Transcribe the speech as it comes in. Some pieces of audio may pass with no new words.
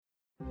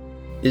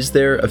Is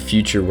there a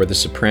future where The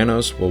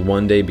Sopranos will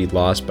one day be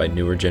lost by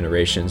newer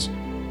generations?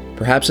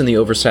 Perhaps in the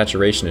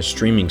oversaturation of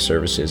streaming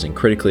services and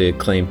critically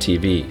acclaimed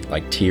TV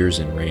like Tears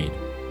and Rain.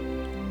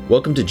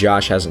 Welcome to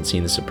Josh Hasn't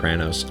Seen The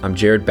Sopranos. I'm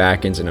Jared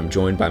Backins and I'm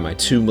joined by my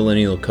two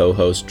millennial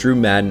co-hosts Drew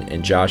Madden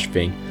and Josh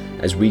Fink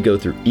as we go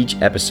through each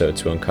episode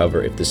to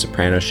uncover if The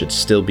Sopranos should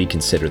still be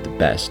considered the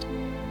best.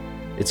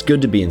 It's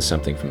good to be in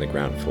something from the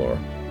ground floor.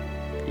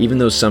 Even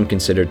though some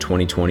consider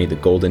 2020 the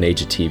golden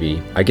age of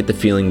TV, I get the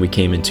feeling we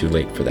came in too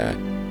late for that.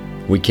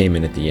 We came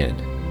in at the end.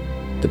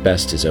 The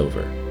best is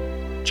over.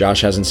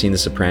 Josh hasn't seen The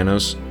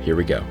Sopranos. Here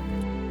we go.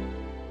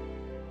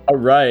 All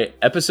right,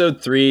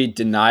 episode 3,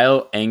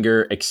 denial,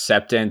 anger,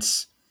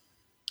 acceptance.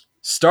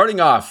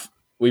 Starting off,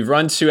 we've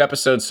run 2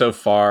 episodes so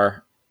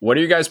far. What are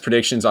your guys'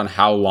 predictions on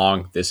how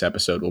long this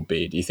episode will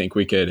be? Do you think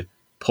we could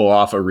pull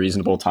off a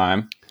reasonable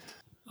time?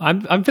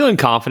 I'm feeling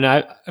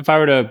confident. If I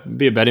were to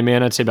be a betting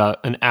man, I'd say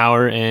about an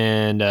hour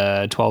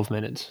and 12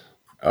 minutes.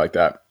 I like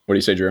that. What do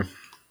you say, Drew?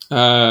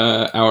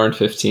 Hour and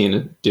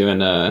 15 doing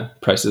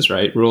Price is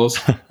Right rules,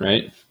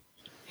 right?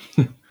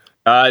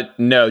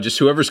 No, just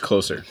whoever's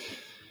closer.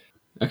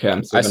 Okay,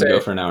 I'm still going to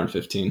go for an hour and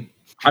 15.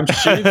 I'm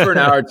shooting for an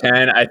hour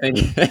 10. I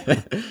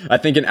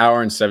think an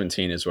hour and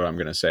 17 is what I'm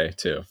going to say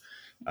too.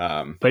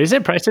 But is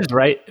it Price is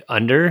Right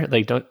under?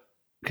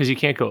 Because you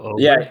can't go over.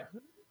 Yeah.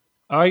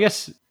 Oh, I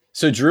guess.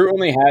 So Drew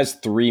only has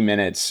 3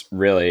 minutes,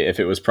 really. If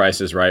it was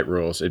Price is Right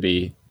rules, it'd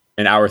be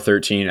an hour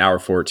 13, hour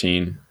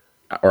 14,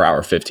 or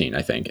hour 15,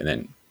 I think. And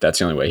then that's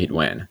the only way he'd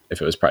win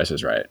if it was Price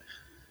is Right.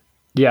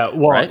 Yeah,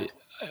 well, right?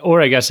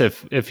 Or I guess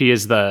if he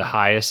is the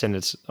highest and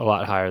it's a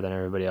lot higher than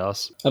everybody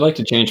else. I'd like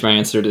to change my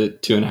answer to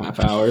 2.5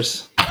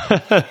 hours.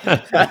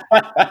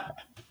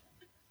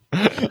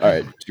 All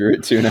right, Drew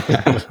at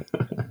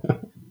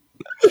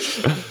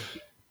 2.5.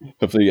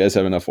 Hopefully you guys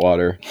have enough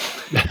water.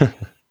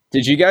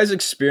 Did you guys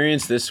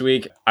experience this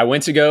week? I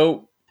went to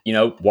go,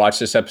 watch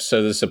this episode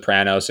of The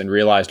Sopranos and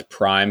realized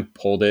Prime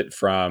pulled it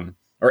from,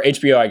 or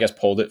HBO, I guess,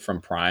 pulled it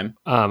from Prime.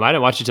 I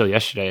didn't watch it till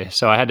yesterday.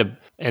 So I had to,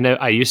 and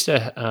I used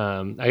to,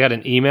 I got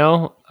an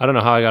email. I don't know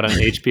how I got on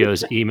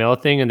HBO's email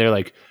thing. And they're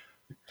like,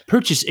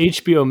 purchase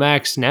HBO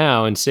Max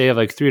now and save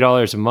like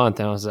 $3 a month.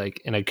 And I was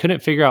like, and I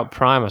couldn't figure out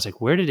Prime. I was like,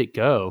 where did it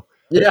go?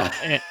 Yeah.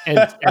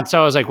 And so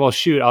I was like, well,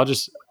 shoot,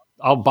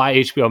 I'll buy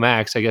HBO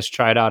Max. I guess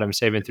try it out. I'm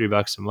saving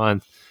 $3 a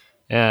month.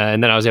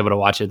 And then I was able to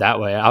watch it that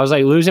way. I was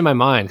like losing my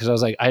mind because I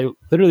was like, I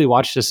literally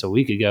watched this a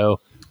week ago.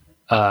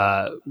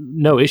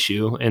 No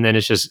issue. And then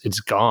it's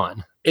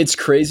gone. It's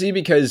crazy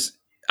because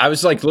I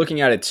was like looking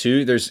at it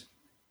too. There's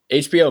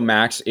HBO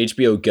Max,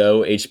 HBO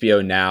Go,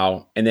 HBO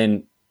Now, and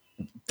then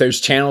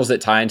there's channels that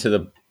tie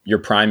into your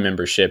Prime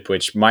membership,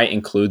 which might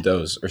include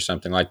those or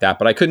something like that.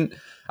 But I couldn't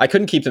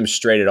keep them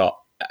straight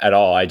at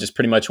all. I just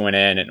pretty much went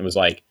in and it was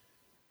like,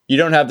 you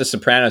don't have The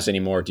Sopranos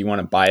anymore. Do you want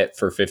to buy it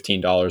for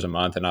 $15 a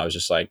month? And I was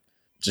just like,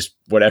 just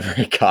whatever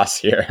it costs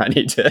here. I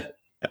need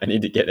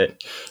to get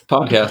it.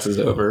 Podcast is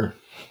over.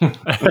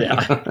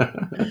 Yeah.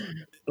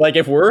 Like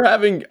if we're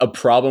having a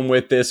problem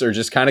with this or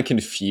just kind of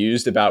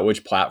confused about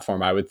which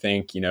platform, I would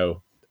think,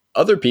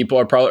 other people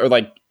are probably, or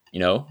like,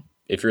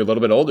 if you're a little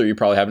bit older, you're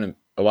probably having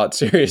a lot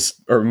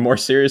serious or more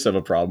serious of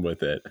a problem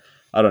with it.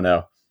 I don't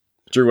know.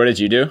 Drew, what did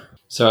you do?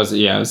 So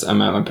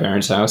I'm at my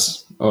parents'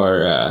 house,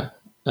 or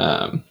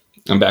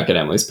I'm back at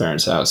Emily's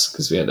parents' house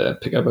because we had to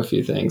pick up a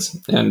few things.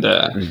 And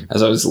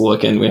as I was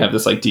looking, we have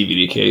this like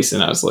DVD case,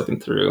 and I was looking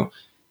through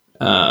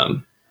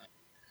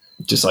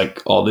just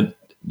like all the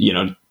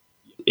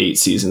 8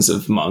 seasons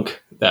of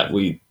Monk that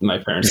my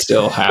parents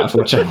still have,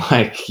 which I'm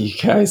like, you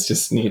guys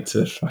just need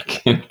to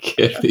fucking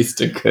give these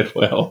to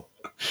Goodwill.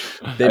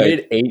 They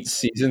made 8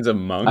 seasons of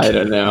Monk. I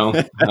don't know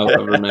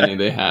however many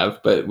they have,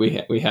 but we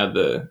had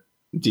the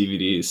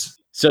DVDs.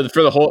 So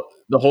for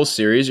the whole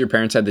series, your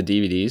parents had the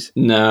DVDs?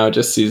 No,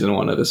 just season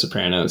 1 of The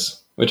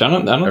Sopranos, which I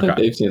don't think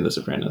they've seen The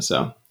Sopranos.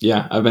 So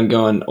yeah, I've been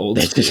going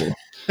old school.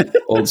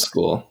 Old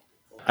school.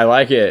 I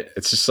like it.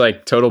 It's just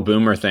like total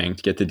boomer thing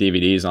to get the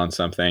DVDs on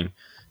something.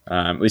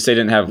 At least they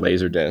didn't have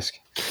Laserdisc.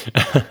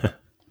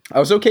 I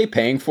was okay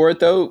paying for it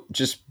though.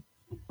 Just,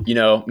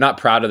 not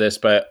proud of this,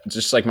 but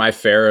just like my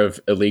fare of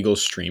illegal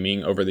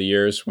streaming over the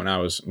years when I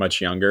was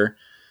much younger.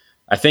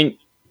 I think,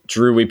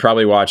 Drew, we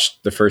probably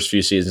watched the first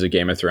few seasons of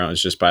Game of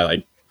Thrones just by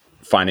like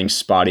finding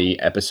spotty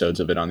episodes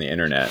of it on the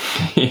internet.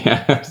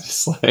 Yeah,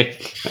 just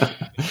like,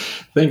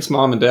 thanks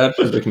mom and dad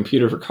for the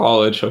computer for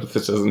college. Hope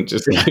this doesn't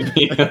just give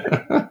me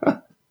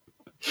a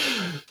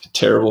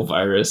terrible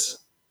virus.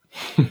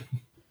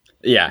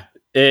 Yeah,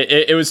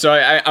 it was. So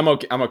I'm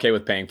okay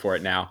with paying for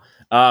it now.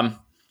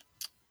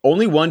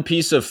 Only one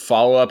piece of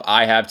follow-up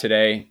I have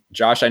today.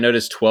 Josh, I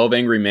noticed 12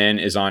 Angry Men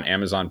is on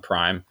Amazon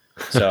Prime.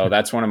 So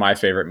that's one of my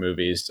favorite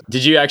movies.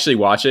 Did you actually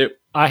watch it?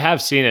 I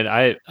have seen it.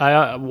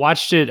 I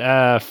watched it,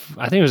 I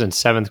think it was in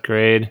 7th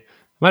grade. I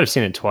might have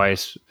seen it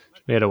twice.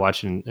 We had to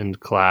watch it in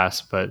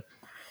class, but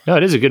no,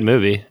 it is a good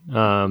movie.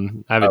 I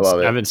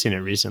haven't seen it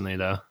recently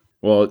though.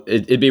 Well,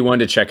 it'd be one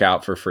to check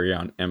out for free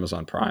on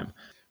Amazon Prime.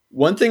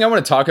 One thing I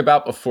want to talk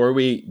about before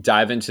we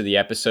dive into the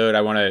episode,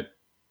 I want to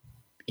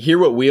hear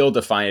what we'll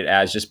define it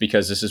as, just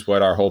because this is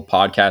what our whole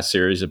podcast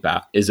series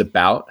is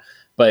about.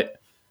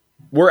 But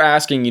we're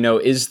asking,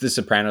 is The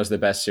Sopranos the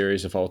best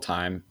series of all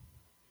time?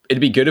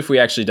 It'd be good if we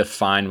actually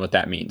define what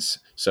that means.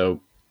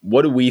 So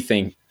what do we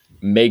think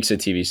makes a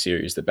TV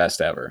series the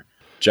best ever?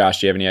 Josh,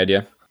 do you have any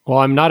idea? Well,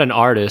 I'm not an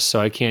artist, so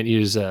I can't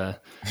use that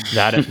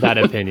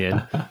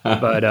opinion.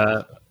 But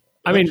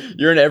I mean,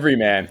 you're an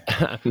everyman.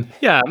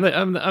 Yeah,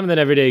 I'm an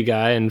everyday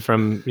guy, and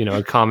from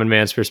a common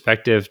man's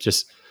perspective,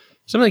 just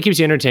something that keeps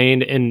you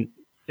entertained. And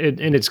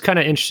it's kind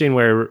of interesting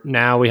where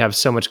now we have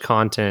so much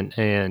content,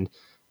 and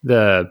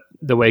the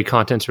way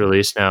content's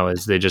released now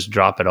is they just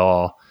drop it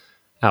all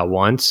at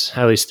once,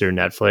 at least through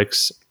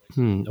Netflix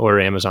or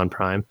Amazon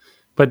Prime.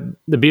 But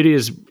the beauty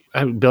is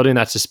building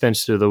that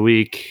suspense through the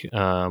week,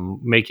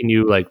 making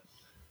you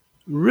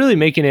really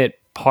making it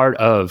part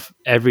of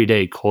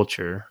everyday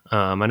culture.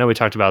 I know we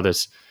talked about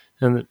this,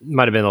 and it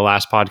might have been the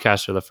last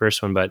podcast or the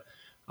first one, but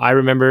I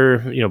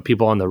remember,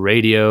 people on the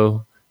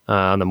radio,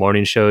 on the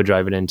morning show,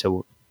 driving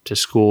into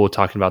school,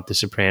 talking about The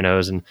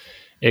Sopranos, and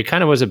it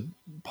kind of was a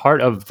part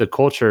of the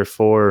culture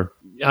for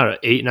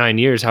 8-9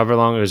 years, however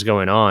long it was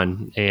going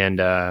on.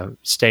 And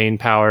staying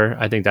power,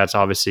 I think that's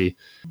obviously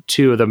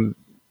two of the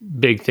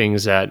big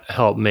things that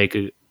help make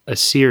a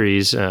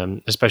series,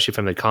 especially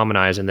from the common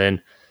eyes. And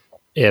then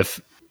if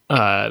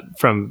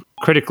from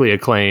critically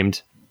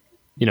acclaimed,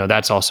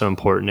 that's also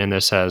important. And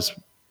this has,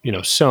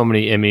 so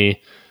many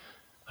Emmy,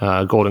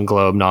 Golden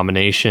Globe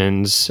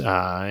nominations,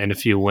 and a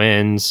few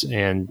wins,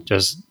 and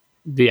just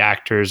the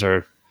actors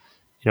are,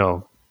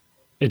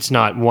 it's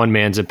not one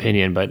man's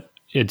opinion, but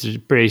it's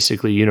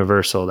basically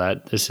universal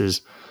that this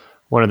is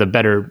one of the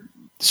better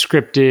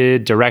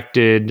scripted,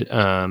 directed,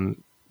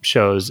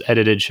 shows,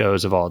 edited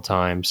shows of all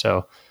time.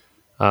 So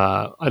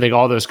I think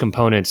all those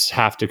components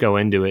have to go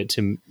into it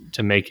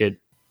to make it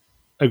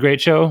a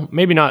great show.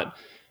 Maybe not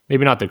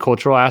the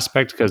cultural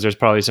aspect, because there's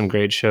probably some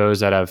great shows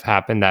that have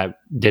happened that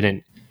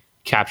didn't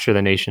capture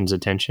the nation's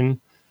attention.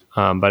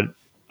 But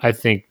I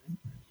think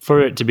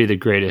for it to be the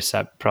greatest,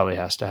 that probably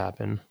has to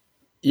happen.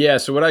 Yeah.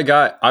 So what I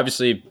got,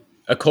 obviously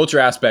a culture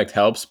aspect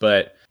helps,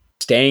 but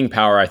staying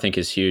power, I think,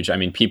 is huge. I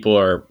mean, people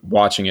are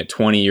watching it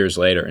 20 years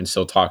later and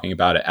still talking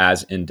about it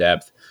as in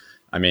depth.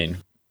 I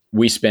mean,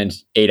 we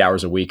spend 8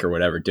 hours a week or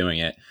whatever doing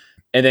it.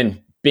 And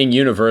then being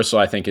universal,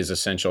 I think, is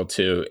essential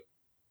too.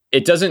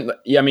 It doesn't,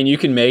 you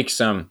can make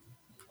some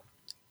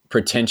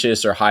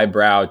pretentious or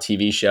highbrow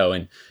TV show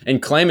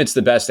and claim it's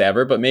the best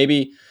ever, but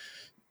maybe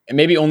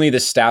only the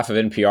staff of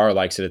NPR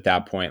likes it at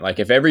that point. Like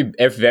if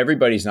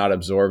everybody's not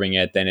absorbing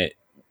it, then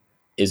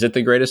is it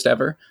the greatest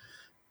ever?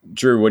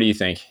 Drew, what do you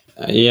think?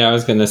 I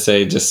was going to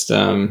say just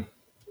a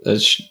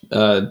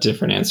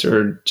different answer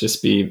would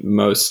just be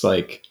most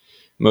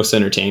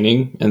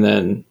entertaining, and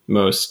then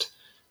most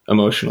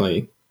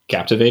emotionally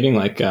captivating.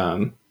 Like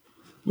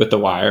with The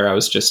Wire, I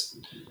was just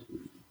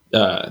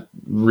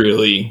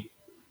really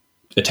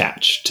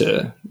attached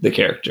to the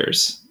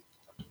characters.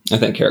 I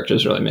think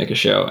characters really make a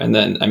show. And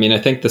then, I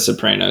think The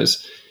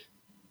Sopranos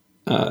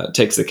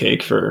takes the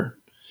cake for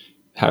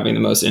having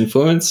the most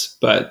influence,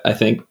 but I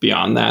think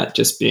beyond that,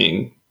 just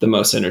being the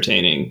most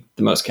entertaining,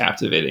 the most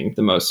captivating,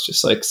 the most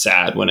just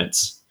sad when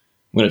it's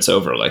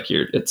over.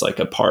 It's like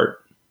a part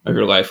of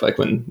your life. Like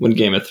when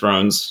Game of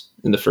Thrones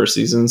in the first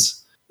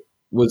seasons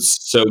was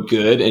so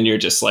good, and you're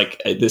just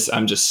like,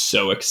 I'm just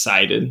so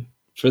excited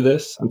for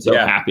this. I'm so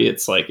happy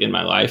it's in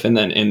my life. And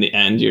then in the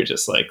end, you're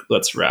just like,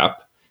 let's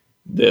wrap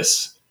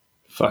this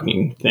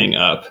fucking thing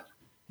up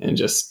and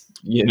just,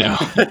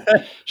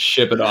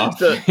 ship it off.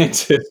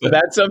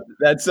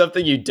 That's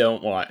something you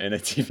don't want in a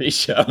TV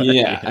show.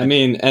 Yeah.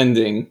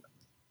 Ending,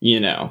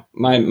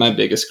 my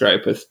biggest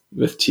gripe with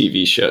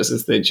TV shows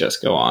is they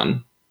just go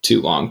on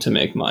too long to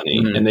make money,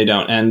 and they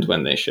don't end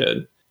when they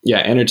should. Yeah.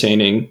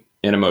 Entertaining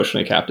and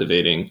emotionally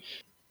captivating.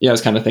 Yeah. I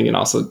was kind of thinking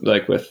also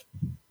with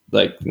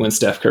when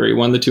Steph Curry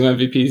won the 2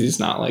 MVPs, he's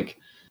not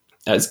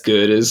as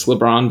good as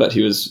LeBron, but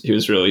he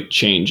was really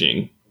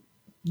changing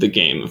the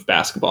game of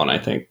basketball. And I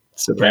think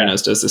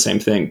Sopranos does the same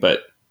thing,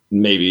 but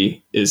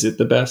maybe is it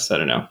the best? I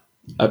don't know.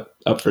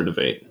 Up for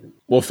debate.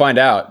 We'll find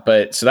out.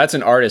 But so that's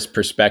an artist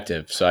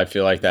perspective. So I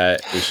feel like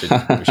that we should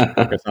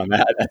focus on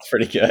that. That's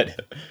pretty good.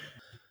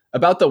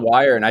 About The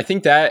Wire, and I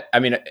think that,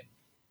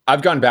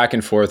 I've gone back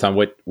and forth on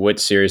what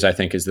series I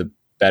think is the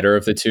better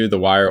of the two, The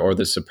Wire or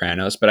The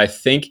Sopranos, but I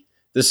think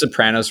The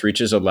Sopranos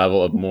reaches a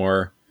level of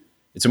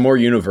it's a more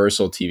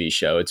universal TV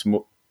show. It's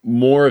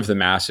more of the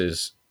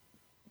masses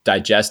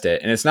digest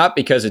it. And it's not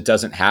because it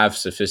doesn't have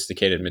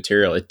sophisticated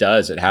material. It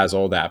does. It has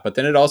all that. But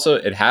then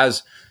it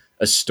has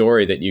a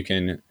story that you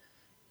can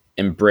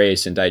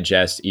embrace and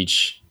digest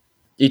each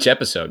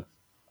episode.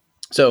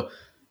 So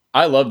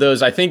I love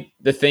those. I think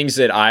the things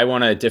that I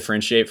want to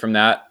differentiate from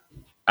that,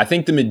 I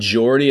think the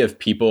majority of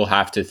people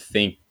have to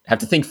think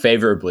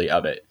favorably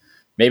of it.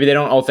 Maybe they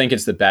don't all think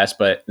it's the best,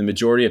 but the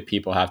majority of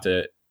people have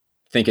to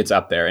think it's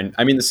up there. And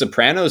The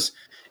Sopranos,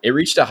 it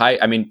reached a high.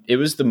 It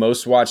was the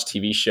most watched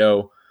TV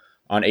show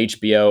on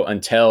HBO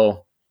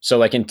until,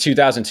 in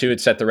 2002, it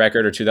set the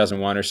record, or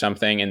 2001 or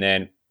something. And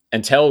then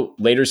until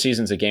later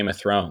seasons of Game of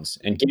Thrones.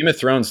 And Game of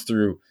Thrones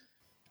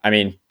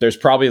there's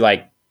probably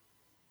like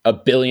a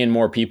billion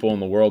more people in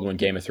the world when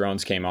Game of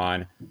Thrones came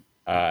on.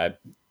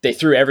 They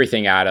threw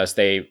everything at us.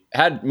 They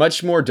had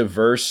much more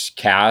diverse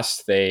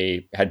cast.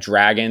 They had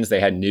dragons. They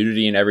had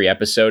nudity in every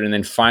episode. And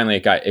then finally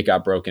it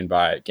got broken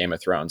by Game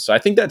of Thrones. So I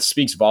think that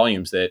speaks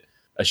volumes that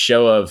a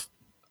show of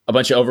a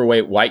bunch of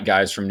overweight white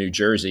guys from New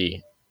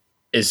Jersey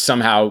is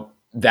somehow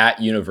that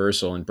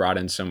universal and brought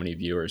in so many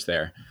viewers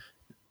there.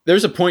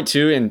 There's a point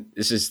too, and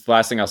this is the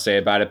last thing I'll say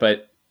about it,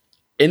 but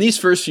in these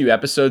first few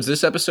episodes,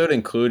 this episode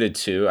included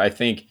too, I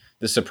think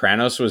The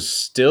Sopranos was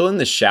still in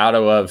the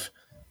shadow of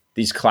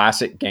these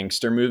classic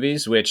gangster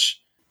movies,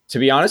 which, to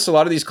be honest, a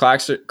lot of these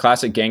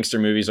classic gangster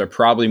movies are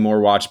probably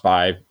more watched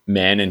by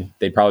men, and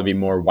they'd probably be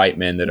more white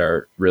men that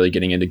are really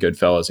getting into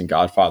Goodfellas and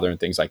Godfather and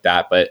things like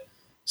that. But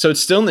so it's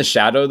still in the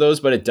shadow of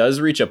those, but it does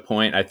reach a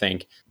point, I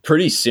think,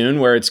 pretty soon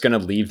where it's going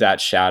to leave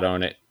that shadow,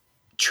 and it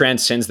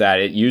transcends that.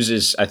 It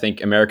uses, I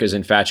think, America's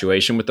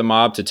infatuation with the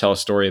mob to tell a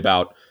story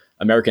about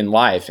American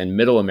life and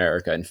middle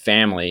America and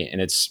family.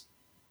 And it's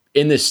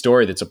in this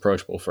story that's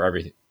approachable for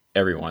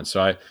everyone.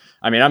 So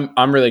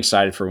I'm really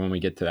excited for when we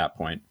get to that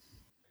point.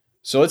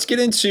 So let's get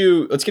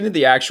into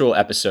the actual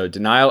episode,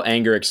 Denial,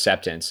 Anger,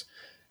 Acceptance.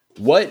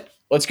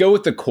 Let's go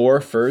with the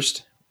core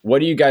first. What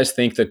do you guys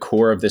think the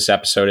core of this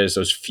episode is?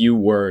 Those few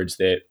words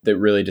that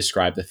really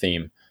describe the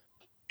theme.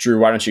 Drew,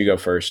 why don't you go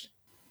first?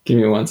 Give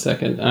me 1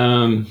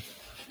 second.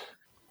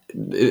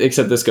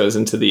 Except this goes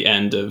into the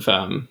end of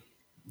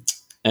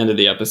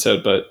the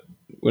episode, but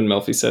when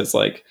Melfi says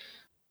like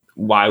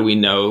why we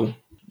know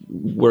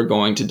we're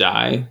going to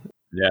die.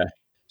 Yeah.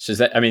 So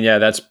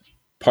that's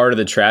part of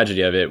the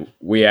tragedy of it.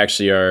 We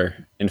actually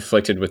are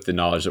inflicted with the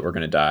knowledge that we're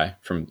going to die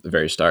from the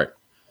very start.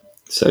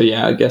 So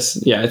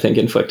I think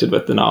inflicted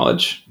with the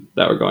knowledge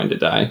that we're going to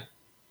die.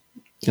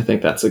 I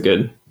think that's a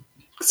good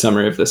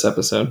summary of this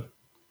episode.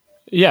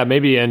 Yeah,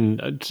 maybe.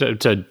 And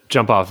to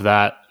jump off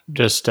that,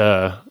 just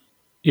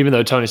even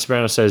though Tony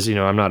Soprano says,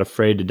 I'm not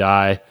afraid to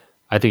die,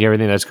 I think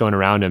everything that's going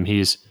around him,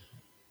 he's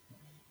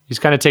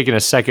kind of taking a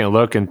second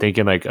look and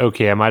thinking like,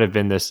 okay, I might have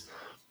been this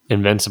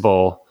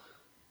invincible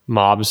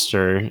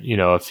mobster,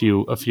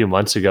 a few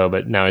months ago,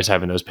 but now he's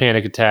having those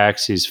panic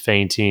attacks. He's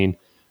fainting.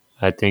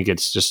 I think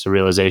it's just a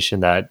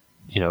realization that,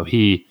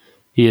 he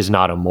is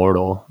not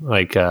immortal,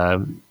 like,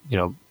 coming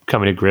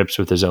to grips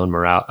with his own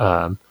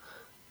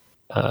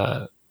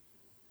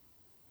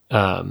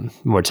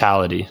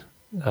mortality,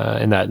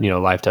 and that,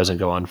 life doesn't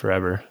go on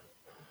forever.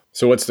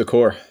 So what's the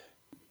core?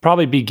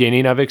 Probably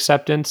beginning of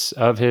acceptance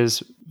of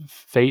his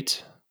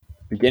fate.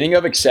 Beginning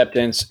of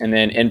acceptance, and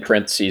then in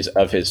parentheses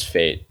of his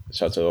fate.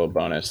 So it's a little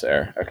bonus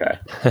there. Okay.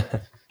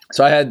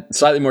 So I had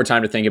slightly more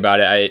time to think about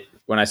it.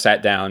 When I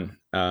sat down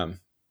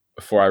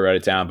before I wrote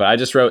it down, but I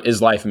just wrote,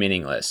 is life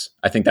meaningless?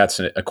 I think that's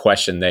a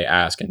question they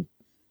ask. And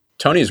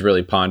Tony's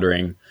really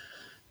pondering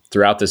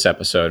throughout this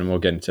episode, and we'll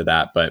get into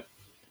that. But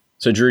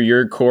so Drew,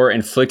 your core,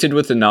 inflicted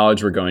with the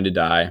knowledge we're going to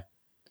die,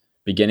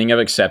 beginning of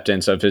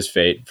acceptance of his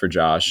fate for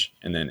Josh,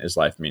 and then is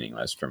life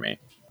meaningless for me.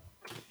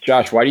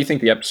 Josh, why do you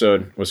think the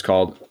episode was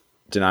called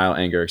Denial,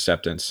 Anger,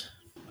 Acceptance?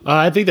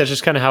 I think that's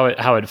just kind of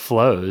how it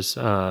flows.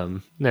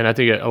 And I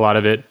think a lot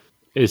of it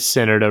is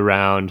centered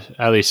around,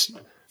 at least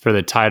for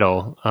the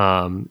title,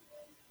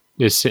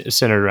 is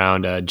centered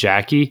around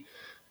Jackie.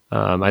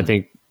 I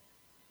think,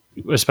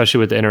 especially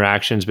with the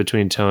interactions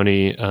between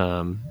Tony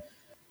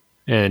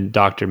and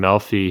Dr.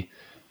 Melfi,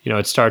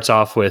 it starts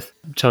off with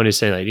Tony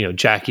saying like,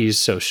 Jackie's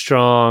so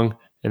strong.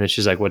 And then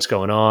she's like, what's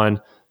going on?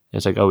 And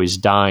it's like, oh, he's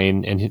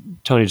dying. And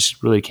Tony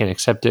just really can't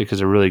accept it because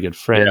they're really good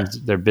friends.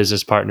 Yeah. They're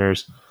business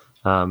partners.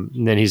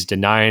 And then he's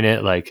denying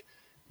it. Like,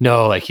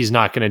 no, like he's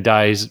not going to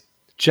die.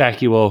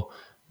 Jackie will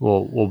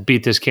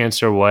beat this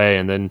cancer away.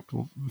 And then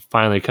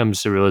finally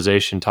comes to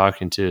realization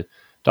talking to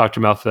Dr.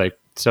 Melfi, like,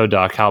 so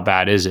Doc, how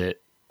bad is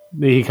it?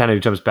 He kind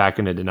of jumps back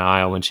into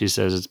denial when she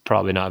says it's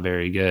probably not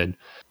very good.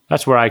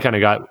 That's where I kind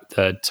of got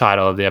the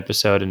title of the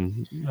episode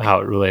and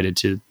how it related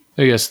to,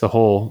 I guess, the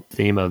whole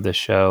theme of the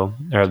show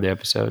or of the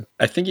episode.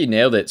 I think you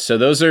nailed it. So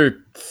those are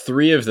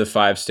 3 of the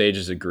 5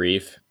 stages of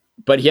grief,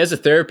 but he has a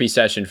therapy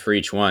session for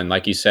each one.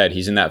 Like you said,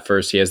 he's in that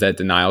first, he has that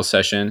denial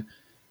session.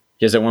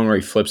 He has that one where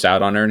he flips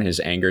out on her in his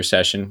anger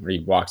session where he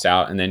walks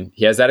out. And then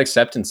he has that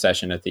acceptance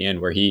session at the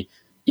end where he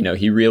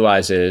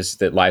realizes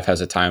that life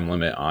has a time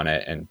limit on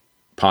it and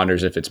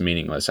ponders if it's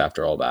meaningless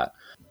after all that.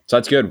 So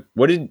that's good.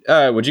 What'd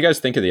you guys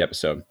think of the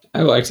episode?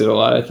 I liked it a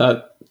lot. I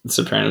thought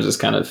Sopranos is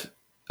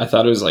I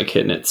thought it was like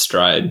hitting its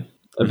stride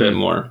a bit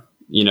more,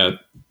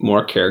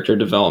 more character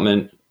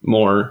development,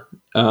 more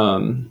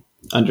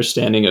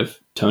understanding of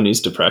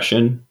Tony's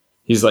depression.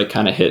 He's like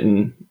kind of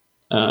hitting,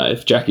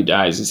 if Jackie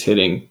dies, he's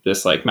hitting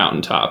this like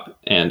mountaintop,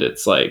 and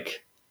it's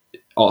like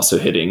also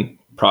hitting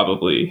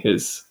probably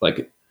his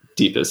like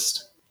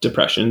deepest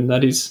depression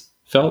that he's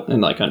felt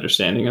and like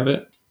understanding of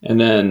it. And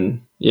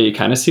then, you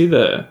kind of see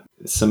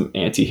some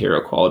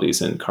anti-hero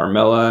qualities in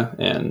Carmela,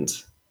 and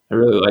I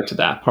really liked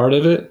that part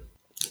of it.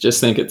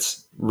 Just think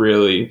it's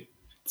really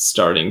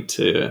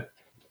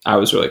I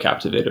was really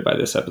captivated by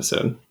this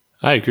episode.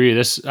 I agree.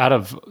 This out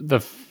of the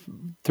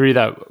three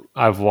that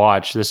I've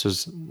watched, this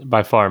was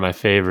by far my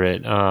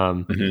favorite.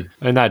 And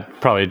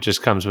that probably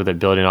just comes with it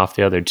building off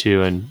the other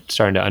two and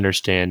starting to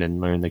understand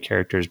and learn the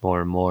characters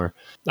more and more.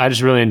 I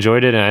just really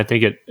enjoyed it, and I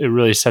think it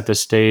really set the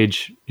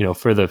stage,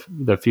 for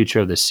the future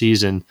of the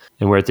season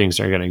and where things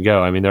are going to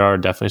go. I mean, there are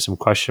definitely some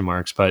question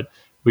marks, but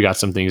we got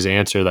some things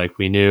answered. Like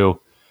we knew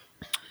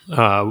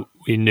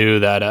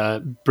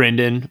that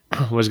Brendan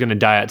was going to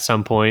die at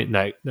some point.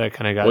 And that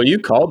kind of got. Well, you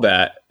called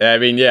that. I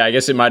mean, yeah, I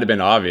guess it might have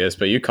been obvious,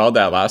 but you called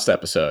that last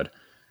episode.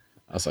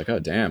 I was like, oh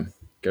damn,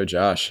 go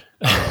Josh.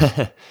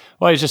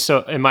 Well, he's just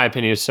so, in my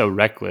opinion, he's so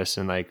reckless,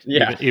 and like,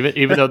 yeah,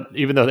 even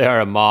though they are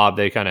a mob,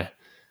 they kind of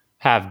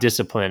have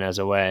discipline as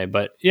a way.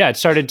 But yeah, it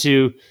started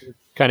to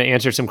kind of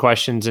answer some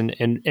questions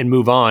and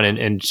move on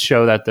and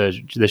show that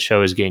the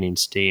show is gaining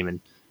steam. And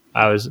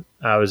I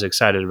was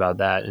excited about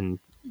that, and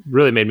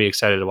really made me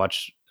excited to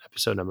watch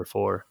episode number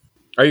 4.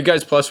 Are you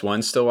guys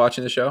 +1 still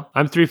watching the show?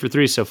 I'm 3 for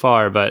 3 so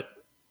far, but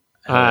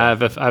I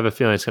have a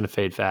feeling it's going to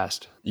fade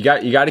fast. You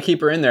got to keep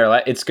her in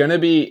there. It's going to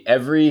be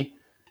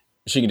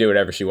she can do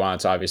whatever she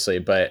wants, obviously,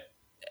 but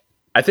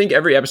I think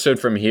every episode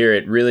from here,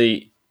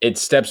 it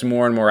steps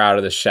more and more out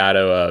of the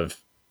shadow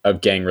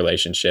of gang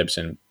relationships,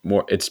 and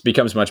more. It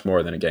becomes much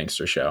more than a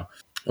gangster show.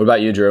 What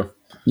about you, Drew?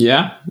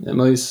 Yeah,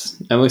 Emily's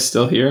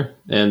still here,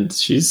 and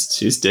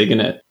she's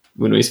digging it.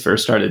 When we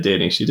first started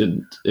dating,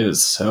 it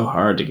was so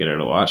hard to get her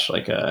to watch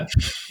like a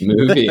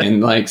movie.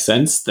 And like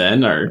since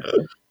then,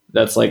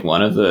 that's like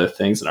one of the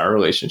things in our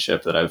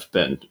relationship that I've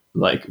been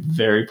like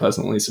very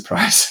pleasantly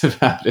surprised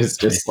about, is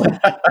just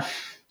like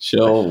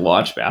she'll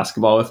watch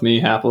basketball with me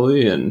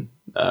happily and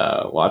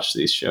watch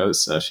these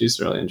shows. So she's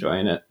really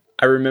enjoying it.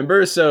 I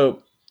remember,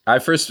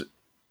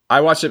 I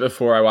watched it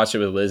before. I watched it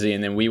with Lizzie,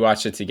 and then we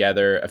watched it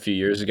together a few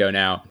years ago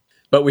now.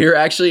 But we were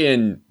actually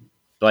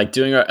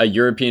doing a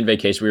European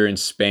vacation. We were in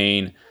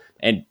Spain,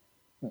 and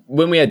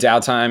when we had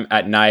downtime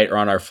at night or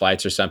on our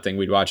flights or something,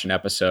 we'd watch an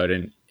episode.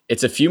 And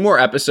it's a few more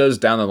episodes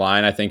down the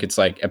line. I think it's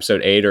like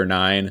episode 8 or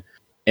 9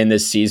 in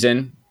this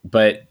season.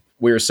 But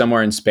we were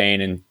somewhere in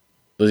Spain, and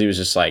Lizzie was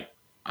just like,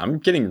 I'm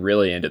getting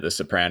really into The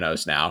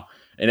Sopranos now.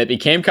 And it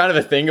became kind of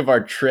a thing of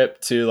our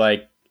trip to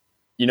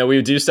we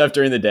would do stuff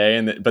during the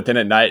day, but then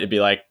at night it'd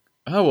be like,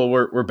 oh, well,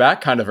 we're back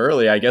kind of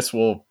early. I guess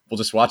we'll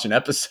just watch an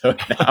episode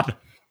now.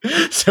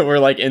 So we're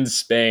like in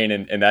Spain,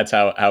 and that's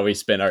how we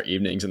spent our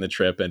evenings in the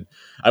trip. And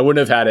I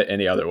wouldn't have had it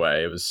any other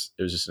way. It was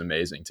just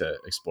amazing to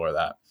explore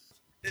that.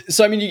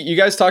 So, I mean, you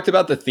guys talked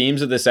about the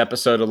themes of this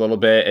episode a little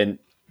bit, and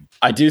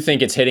I do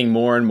think it's hitting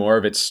more and more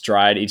of its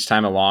stride each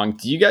time along.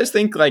 Do you guys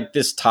think like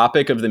this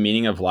topic of the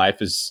meaning of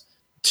life is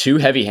too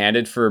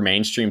heavy-handed for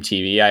mainstream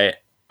TV?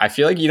 I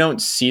feel like you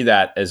don't see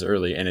that as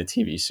early in a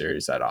TV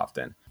series that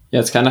often. Yeah,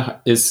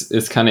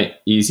 it's kind of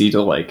easy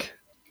to like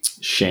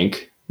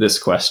shank this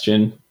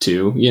question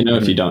too,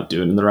 if you don't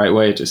do it in the right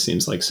way. It just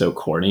seems like so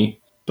corny,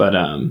 but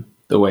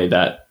the way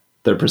that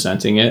they're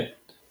presenting it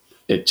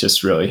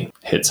just really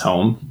hits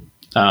home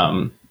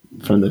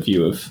from the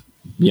view of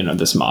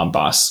this mob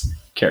boss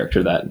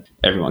character that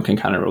everyone can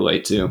kind of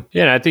relate to.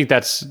 Yeah, and I think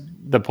that's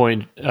the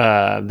point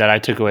that I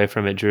took away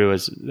from it, Drew,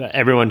 is that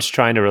everyone's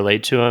trying to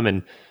relate to him,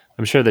 and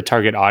I'm sure the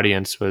target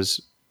audience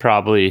was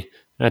probably,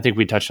 and I think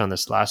we touched on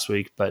this last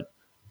week, but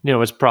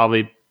it's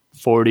probably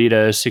 40 to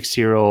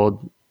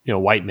 60-year-old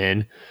white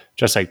men,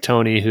 just like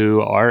Tony, who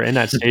are in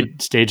that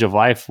stage of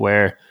life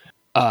where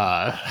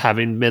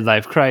having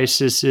midlife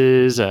crises,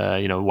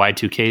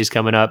 Y2K is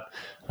coming up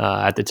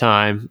at the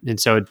time. And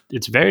so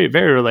it's very,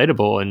 very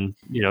relatable. And,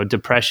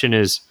 depression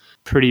is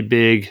a pretty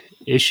big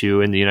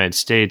issue in the United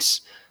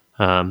States.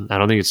 I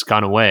don't think it's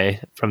gone away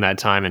from that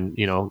time.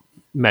 And,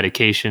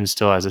 medication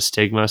still has a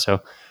stigma.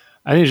 So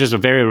I think it's just a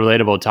very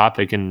relatable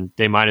topic, and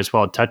they might as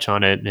well touch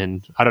on it.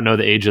 And I don't know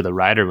the age of the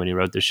writer when he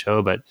wrote the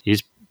show, but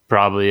he's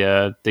probably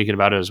thinking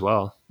about it as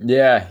well.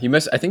 Yeah,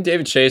 I think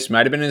David Chase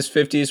might have been in his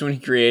 50s when he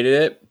created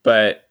it,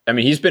 but I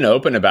mean, he's been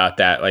open about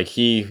that. Like,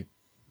 he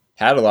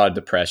had a lot of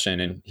depression,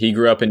 and he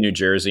grew up in New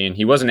Jersey, and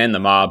he wasn't in the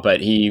mob, but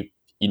he,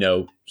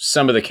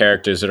 some of the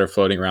characters that are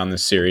floating around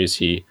this series,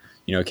 he,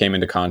 came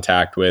into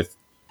contact with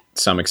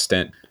to some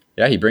extent.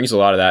 Yeah, he brings a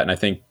lot of that, and I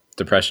think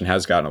depression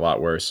has gotten a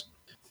lot worse.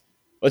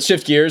 Let's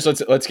shift gears.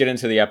 Let's get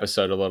into the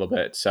episode a little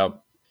bit.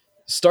 So,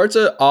 starts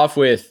off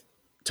with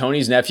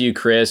Tony's nephew,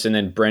 Chris, and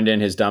then Brendan,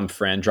 his dumb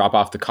friend, drop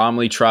off the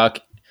Comley truck.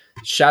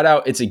 Shout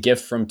out, it's a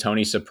gift from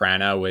Tony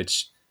Soprano,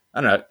 which,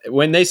 I don't know.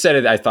 When they said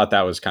it, I thought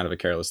that was kind of a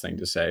careless thing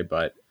to say,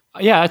 but...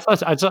 Yeah, I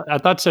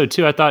thought so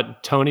too. I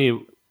thought Tony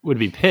would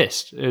be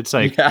pissed. It's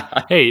like,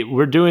 hey,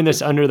 we're doing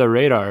this under the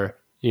radar,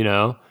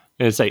 And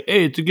it's like,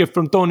 hey, it's a gift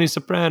from Tony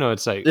Soprano.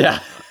 It's like... Yeah.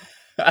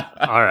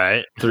 All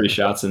right. 3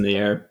 shots in the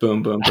air.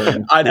 Boom, boom,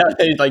 boom. I know,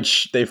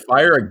 they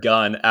fire a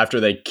gun after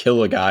they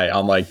kill a guy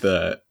on like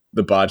the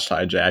botched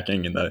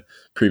hijacking in the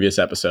previous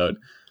episode.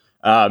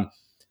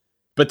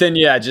 But then,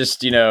 yeah,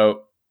 just,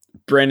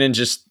 Brendan,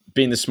 just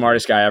being the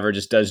smartest guy ever,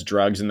 just does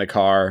drugs in the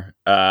car.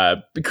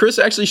 But Chris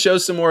actually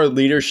shows some more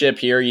leadership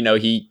here.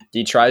 He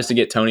tries to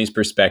get Tony's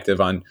perspective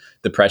on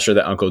the pressure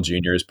that Uncle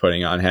Junior is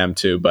putting on him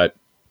too. But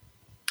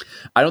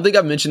I don't think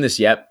I've mentioned this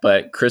yet,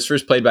 but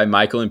Christopher's played by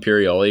Michael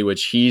Imperioli,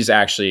 which he's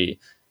actually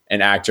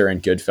an actor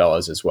in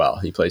Goodfellas as well.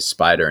 He plays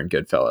Spider in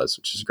Goodfellas,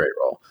 which is a great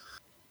role.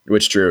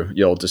 Which, Drew,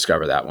 you'll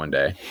discover that one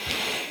day.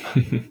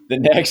 The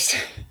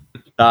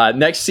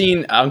next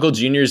scene, Uncle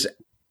Junior's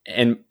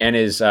and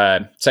his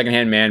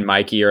secondhand man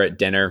Mikey are at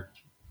dinner,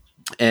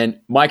 and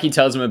Mikey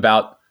tells him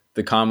about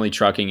the Comley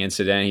trucking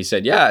incident. He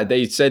said, "Yeah,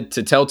 they said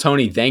to tell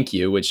Tony thank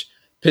you," which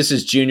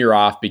pisses Junior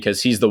off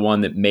because he's the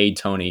one that made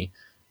Tony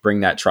bring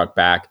that truck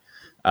back.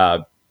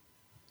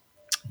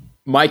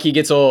 Mikey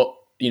gets all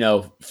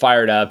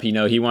fired up.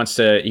 He wants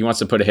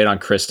to put a hit on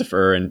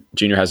Christopher, and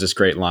Junior has this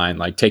great line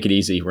like, "Take it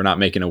easy. We're not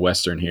making a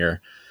Western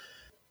here."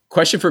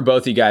 Question for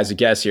both you guys, I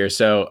guess here.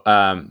 So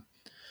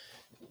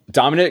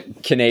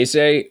Dominic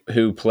Canese,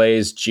 who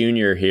plays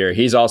Junior here,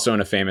 he's also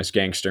in a famous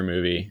gangster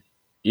movie.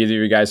 Either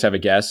of you guys have a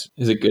guess?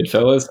 Is it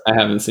Goodfellas? I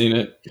haven't seen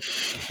it.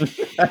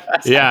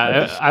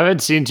 Yeah, I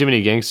haven't seen too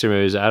many gangster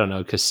movies. I don't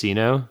know.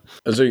 Casino?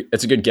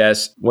 It's a good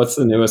guess. What's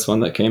the newest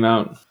one that came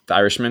out? The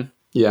Irishman?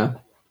 Yeah.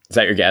 Is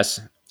that your guess?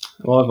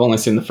 Well, I've only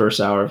seen the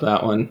first hour of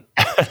that one.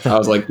 I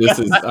was like,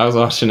 I was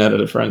watching it at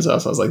a friend's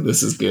house. I was like,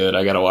 this is good.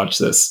 I got to watch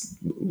this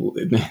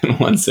in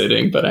one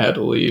sitting, but I had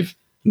to leave.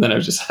 And then I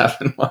just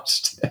haven't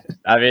watched it.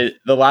 I mean,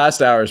 the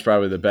last hour is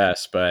probably the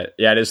best, but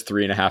yeah, it is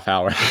 3.5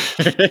 hours.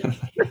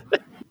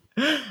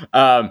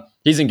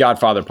 He's in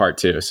Godfather Part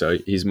 2, so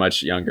he's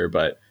much younger,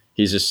 but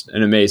he's just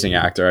an amazing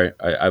actor.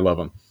 I love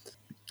him.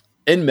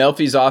 In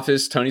Melfi's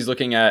office, Tony's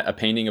looking at a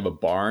painting of a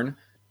barn.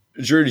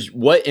 Drew,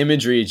 what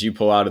imagery did you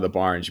pull out of the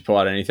barn? Did you pull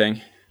out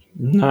anything?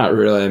 Not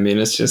really. I mean,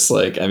 it's just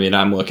like,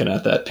 I'm looking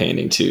at that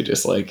painting too,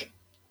 just like,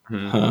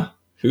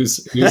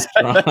 who's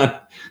drawn,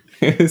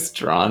 who's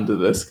drawn to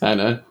this kind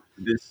of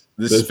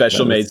this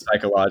special made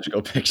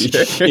psychological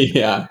picture?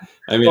 Yeah.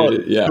 I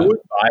mean, yeah. Who would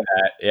buy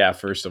that? Yeah,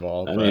 first of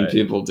all. I mean,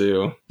 people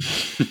do.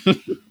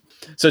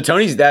 So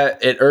Tony's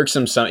it irks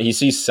him. He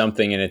sees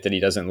something in it that he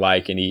doesn't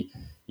like, and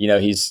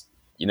he's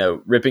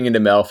ripping into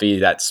Melfi,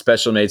 that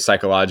special made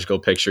psychological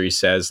picture. He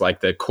says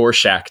like the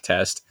Rorschach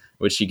test,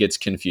 which he gets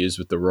confused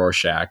with the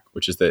Rorschach,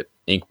 which is the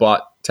ink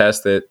blot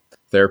test that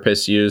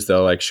therapists use.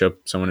 They'll like show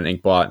someone an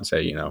ink blot and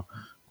say,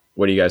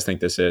 what do you guys think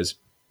this is?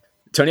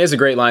 Tony has a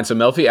great line. So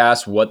Melfi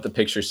asks what the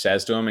picture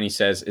says to him, and it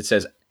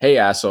says, "Hey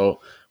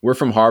asshole, we're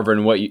from Harvard,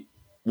 and what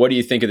do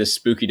you think of this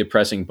spooky,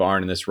 depressing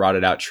barn and this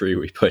rotted out tree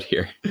we put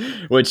here?"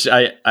 Which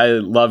I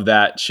love.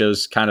 That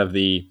shows kind of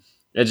the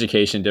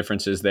education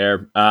differences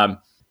there.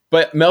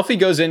 But Melfi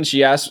goes in,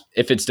 she asks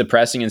if it's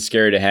depressing and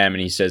scary to him,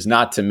 and he says,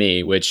 "Not to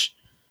me," which,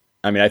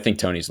 I think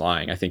Tony's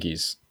lying. I think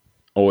he's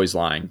always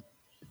lying.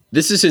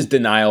 This is his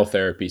denial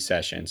therapy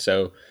session.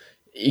 So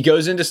he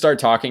goes in to start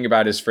talking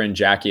about his friend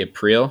Jackie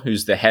Aprile,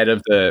 who's the head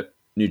of the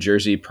New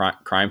Jersey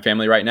crime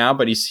family right now.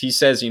 But he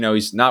says,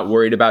 he's not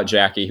worried about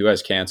Jackie, who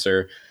has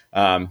cancer.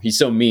 He's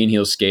so mean,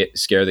 he'll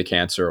scare the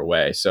cancer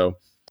away. So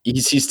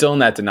he's still in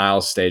that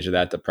denial stage of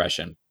that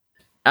depression.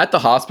 At the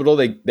hospital,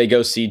 they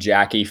go see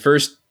Jackie.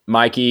 First,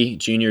 Mikey,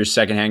 Junior's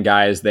secondhand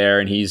guy, is there,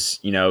 and he's,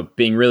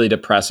 being really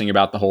depressing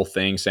about the whole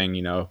thing, saying,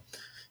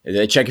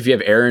 they check if you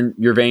have air in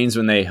your veins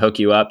when they hook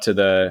you up to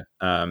the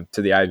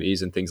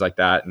IVs and things like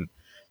that. And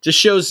just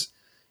shows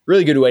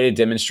really good way to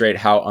demonstrate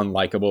how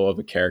unlikable of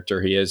a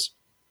character he is.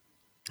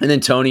 And then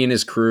Tony and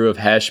his crew of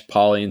Hesh,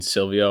 Polly, and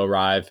Silvio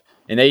arrive,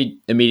 and they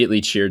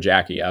immediately cheer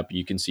Jackie up.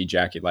 You can see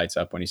Jackie lights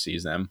up when he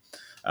sees them.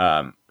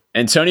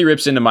 And Tony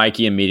rips into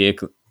Mikey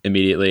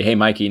immediately. "Hey,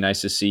 Mikey,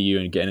 nice to see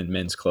you again in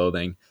men's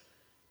clothing."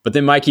 But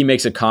then Mikey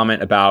makes a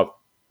comment about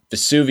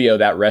Vesuvio,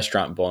 that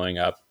restaurant blowing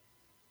up,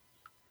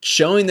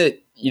 showing that,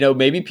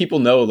 maybe people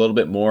know a little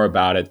bit more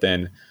about it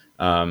than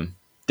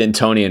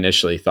Tony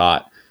initially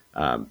thought.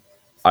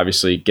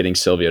 Obviously getting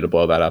Silvio to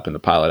blow that up in the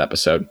pilot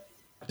episode.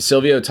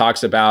 Silvio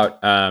talks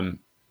about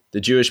the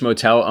Jewish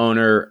motel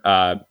owner,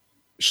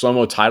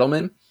 Shlomo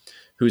Teitelman,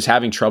 who's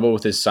having trouble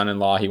with his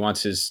son-in-law. He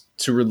wants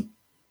to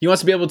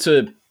be able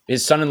to,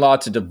 his son-in-law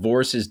to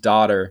divorce his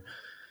daughter,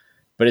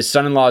 but his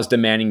son-in-law is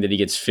demanding that he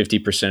gets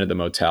 50% of the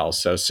motel.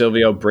 So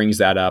Silvio brings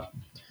that up.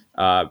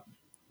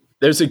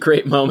 There's a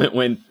great moment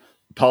when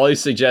Paulie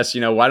suggests,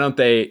 why don't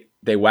they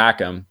whack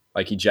him?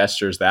 Like he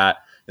gestures that.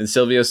 And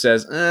Silvio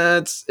says,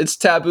 it's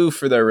taboo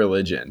for their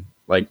religion.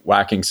 Like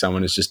whacking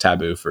someone is just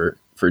taboo for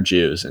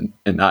Jews and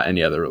not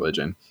any other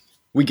religion.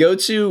 We go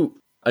to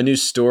a new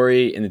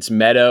story, and it's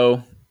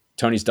Meadow,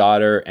 Tony's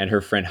daughter, and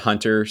her friend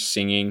Hunter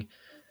singing.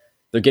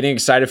 They're getting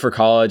excited for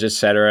college,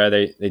 etc.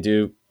 They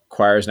do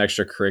choirs and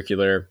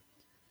extracurricular.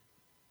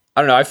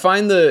 I don't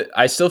know.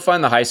 I still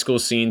find the high school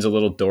scenes a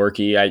little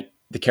dorky.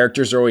 The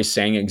characters are always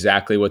saying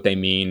exactly what they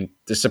mean.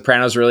 The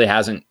Sopranos really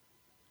hasn't,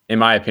 in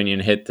my opinion,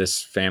 hit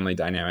this family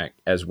dynamic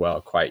as well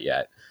quite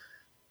yet.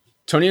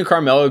 Tony and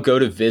Carmelo go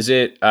to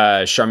visit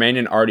Charmaine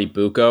and Artie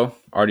Bucco.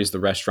 Artie's the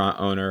restaurant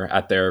owner,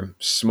 at their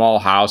small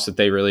house that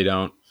they really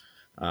don't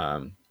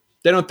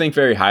think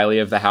very highly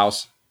of the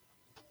house.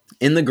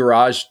 In the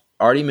garage,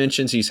 Artie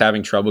mentions he's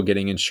having trouble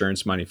getting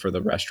insurance money for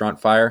the restaurant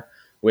fire,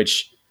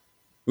 which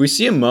we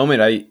see a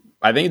moment.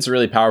 I think it's a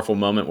really powerful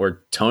moment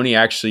where Tony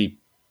actually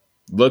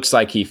looks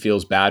like he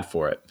feels bad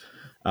for it.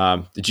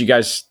 Did you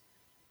guys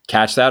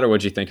catch that, or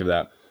what'd you think of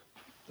that?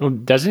 Well,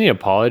 doesn't he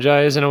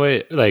apologize in a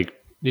way? Like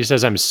he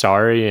says, "I'm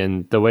sorry,"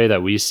 and the way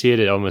that we see it,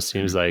 it almost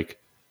seems like,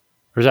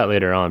 or is that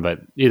later on? But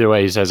either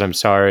way, he says, "I'm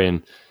sorry,"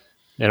 and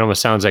it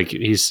almost sounds like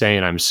he's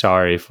saying, "I'm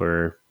sorry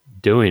for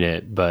doing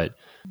it." But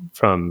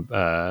from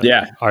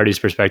Artie's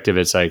perspective,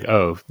 it's like,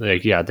 "Oh,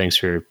 like yeah, thanks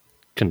for your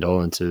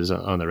condolences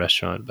on the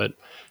restaurant." But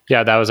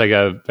yeah, that was like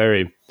a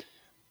very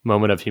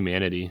moment of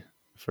humanity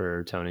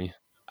for Tony.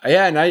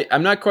 Yeah, and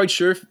I'm not quite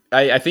sure.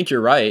 I think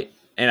you're right.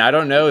 And I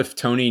don't know if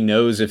Tony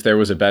knows if there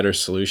was a better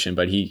solution,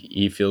 but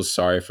he feels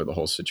sorry for the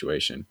whole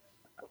situation.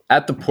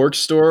 At the pork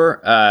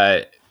store,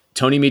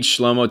 Tony meets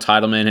Shlomo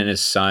Titleman and his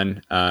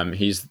son.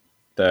 He's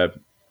the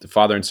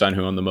father and son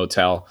who own the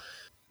motel.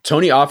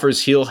 Tony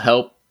offers he'll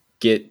help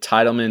get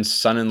Titleman's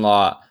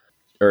son-in-law,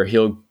 or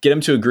he'll get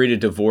him to agree to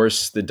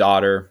divorce the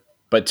daughter.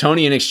 But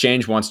Tony, in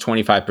exchange, wants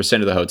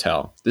 25% of the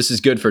hotel. This is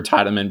good for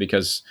Titleman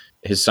because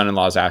his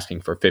son-in-law is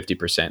asking for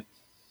 50%.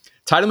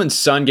 Titleman's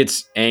son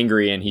gets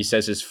angry and he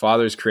says his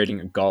father's creating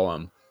a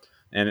golem.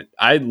 And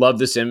I love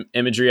this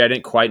imagery. I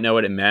didn't quite know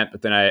what it meant,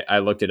 but then I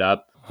looked it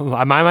up.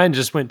 My mind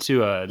just went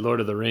to Lord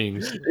of the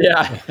Rings.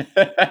 Yeah.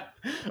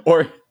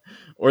 or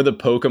the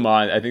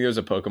Pokemon. I think there's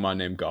a Pokemon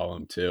named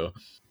Gollum too.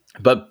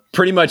 But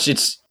pretty much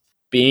it's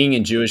being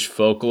in Jewish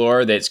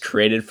folklore that's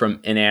created from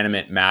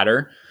inanimate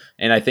matter.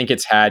 And I think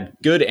it's had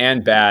good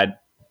and bad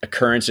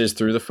occurrences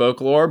through the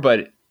folklore,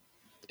 but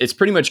it's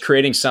pretty much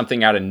creating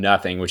something out of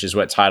nothing, which is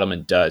what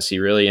Titleman does. He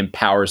really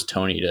empowers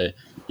Tony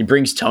he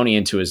brings Tony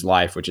into his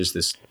life, which is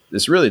this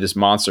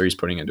monster he's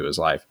putting into his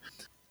life.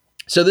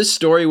 So this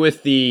story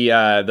with the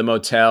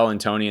motel and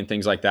Tony and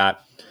things like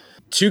that,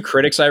 two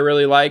critics I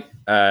really like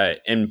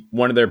in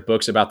one of their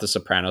books about The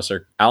Sopranos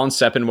are Alan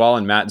Sepinwall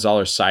and Matt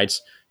Zoller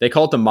Seitz. They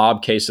call it the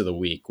mob case of the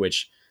week,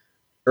 which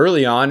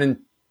early on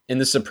in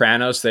The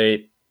Sopranos,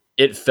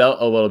 it felt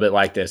a little bit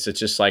like this.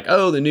 It's just like,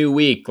 oh, the new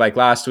week. Like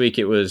last week,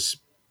 it was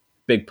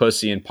Big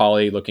Pussy and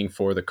Polly looking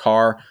for the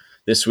car.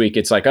 This week,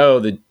 it's like, oh,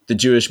 the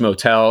Jewish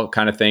motel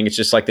kind of thing. It's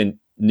just like the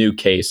new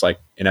case, like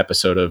an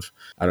episode of,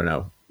 I don't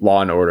know,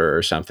 Law and Order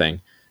or something.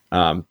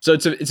 So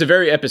it's a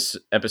very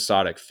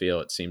episodic feel,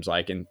 it seems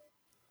like. And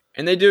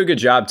they do a good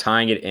job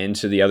tying it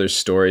into the other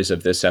stories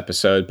of this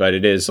episode, but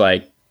it is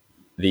like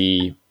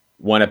the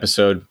one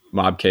episode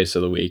mob case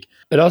of the week.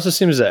 It also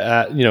seems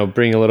to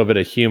bring a little bit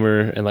of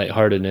humor and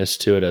lightheartedness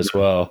to it as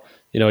well.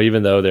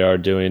 Even though they are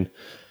doing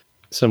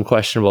some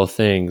questionable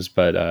things,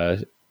 but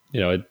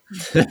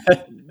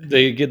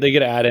they get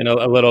to add in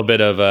a little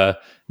bit of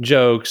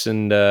jokes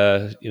and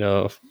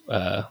I'm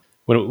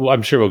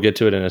sure we'll get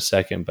to it in a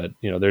second, but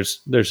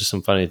there's just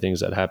some funny things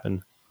that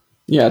happen.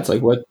 Yeah, it's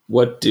like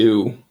what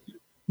do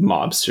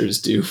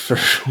mobsters do for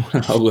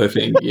a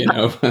living?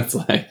 It's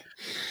like.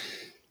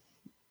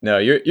 No,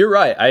 you're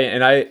right.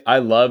 I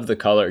love the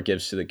color it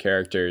gives to the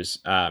characters.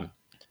 I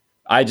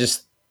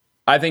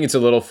think it's a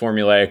little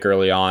formulaic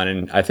early on,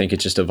 and I think it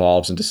just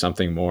evolves into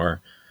something a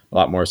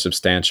lot more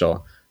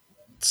substantial.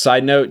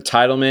 Side note,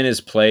 Titleman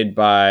is played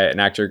by an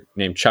actor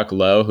named Chuck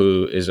Lowe,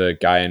 who is a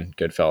guy in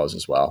Goodfellas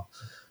as well.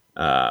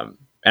 And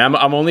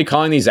I'm only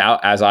calling these out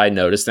as I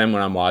notice them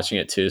when I'm watching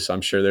it too, so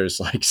I'm sure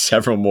there's like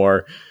several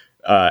more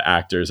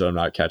actors that I'm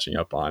not catching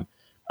up on.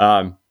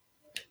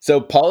 So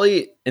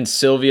Paulie and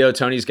Silvio,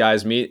 Tony's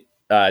guys, meet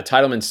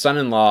Titleman's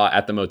son-in-law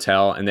at the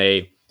motel, and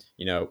they,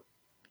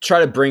 try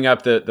to bring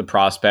up the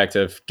prospect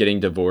of getting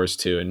divorced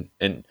too,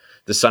 and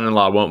the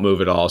son-in-law won't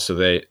move at all, so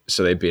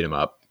they beat him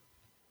up.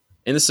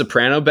 In the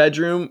Soprano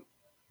bedroom,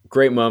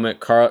 great moment.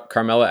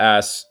 Carmela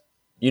asks,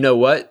 "You know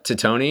what?" to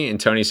Tony, and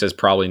Tony says,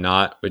 "Probably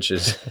not," which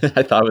is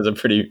I thought was a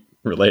pretty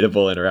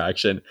relatable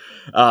interaction.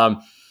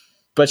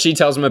 But she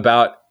tells him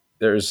about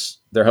they're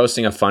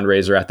hosting a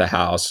fundraiser at the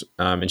house,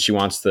 and she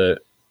wants the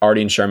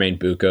Artie and Charmaine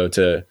Bucco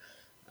to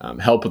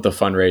help with the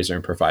fundraiser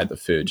and provide the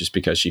food, just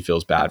because she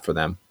feels bad for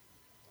them.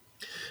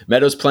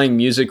 Meadow's playing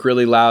music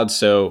really loud,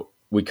 so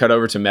we cut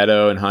over to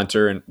Meadow and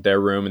Hunter in their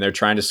room, and they're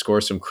trying to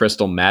score some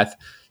crystal meth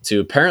to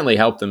apparently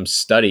help them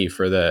study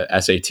for the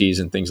SATs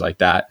and things like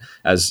that,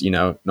 as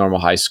normal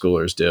high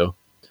schoolers do.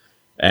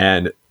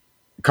 And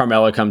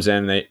Carmela comes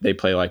in, and they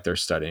play like they're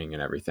studying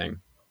and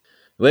everything.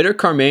 Later,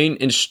 Carmela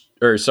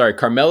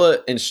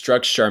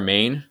instructs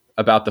Charmaine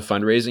about the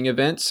fundraising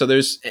event. So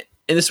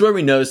and this is where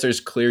we notice there's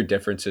clear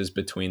differences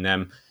between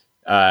them.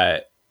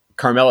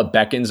 Carmela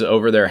beckons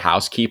over their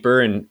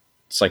housekeeper, and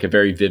it's like a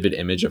very vivid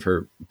image of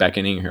her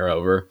beckoning her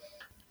over.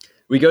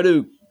 We go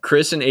to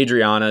Chris and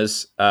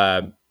Adriana's.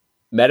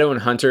 Meadow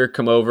and Hunter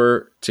come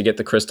over to get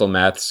the crystal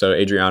meth. So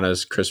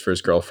Adriana's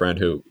Christopher's girlfriend,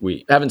 who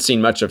we haven't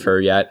seen much of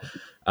her yet.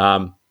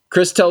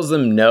 Chris tells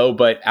them no,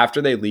 but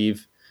after they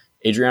leave,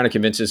 Adriana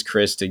convinces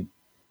Chris to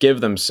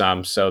give them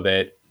some so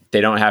that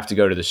they don't have to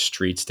go to the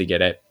streets to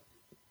get it.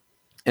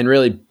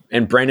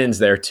 And Brendan's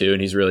there too,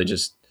 and he's really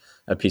just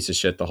a piece of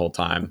shit the whole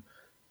time.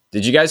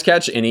 Did you guys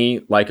catch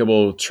any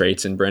likable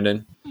traits in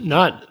Brendan?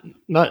 Not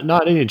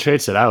any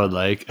traits that I would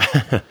like.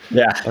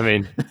 Yeah. I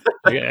mean,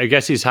 I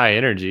guess he's high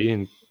energy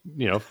and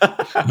He's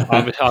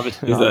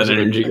that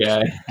energy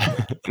guy.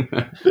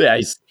 Yeah,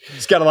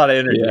 he's got a lot of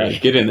energy. Yeah,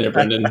 get in there,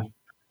 Brendan.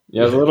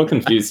 Yeah, I was a little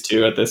confused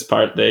too at this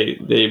part.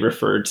 They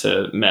referred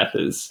to meth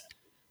as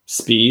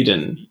speed,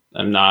 and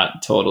I'm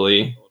not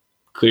totally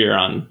clear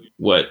on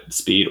what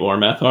speed or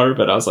meth are,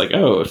 but I was like,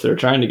 oh, if they're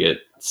trying to get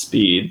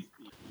speed,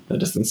 that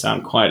doesn't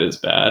sound quite as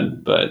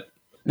bad. But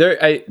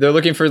they're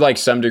looking for like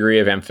some degree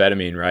of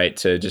amphetamine, right,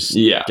 to just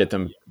get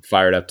them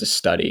fired up to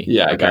study.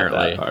 Yeah, apparently.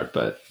 I got that part,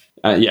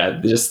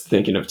 but just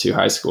thinking of two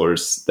high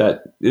schoolers,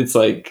 that it's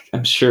like,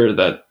 I'm sure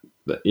that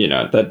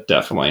that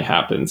definitely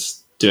happens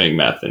doing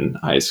meth in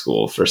high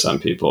school for some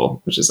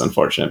people, which is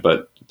unfortunate.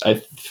 But I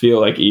feel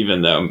like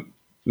even though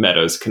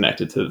Meadows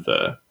connected to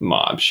the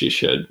mob, she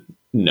should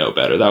know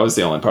better. That was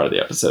the only part of the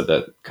episode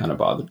that kind of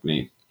bothered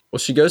me. Well,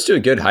 she goes to a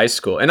good high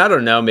school, and I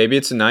don't know, maybe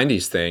it's a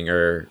 90s thing,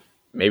 or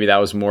maybe that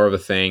was more of a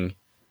thing.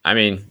 I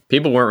mean,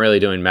 people weren't really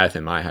doing meth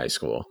in my high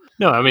school.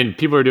 No, I mean,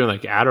 people were doing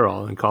like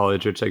Adderall in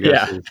college, which I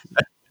guess is...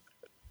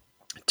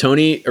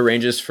 Tony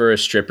arranges for a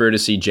stripper to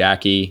see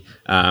Jackie.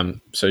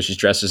 So she's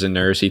dressed as a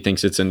nurse. He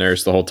thinks it's a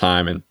nurse the whole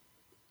time. And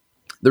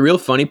the real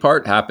funny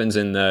part happens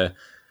in the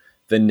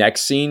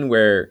next scene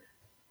where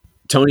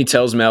Tony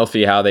tells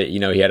Melfi how that,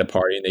 he had a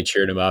party and they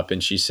cheered him up.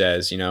 And she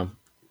says,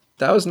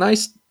 that was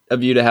nice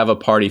of you to have a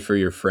party for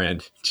your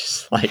friend.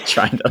 Just like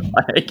trying to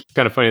like...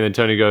 Kind of funny. Then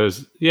Tony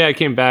goes, yeah, I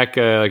came back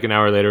like an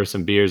hour later with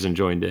some beers and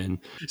joined in.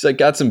 He's like,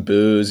 got some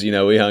booze,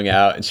 we hung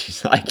out. And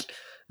she's like,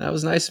 that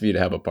was nice of you to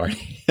have a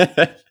party.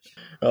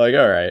 We're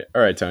like,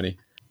 all right, Tony.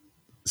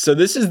 So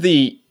this is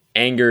the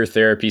anger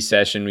therapy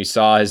session. We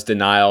saw his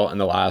denial in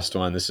the last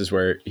one. This is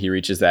where he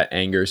reaches that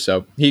anger.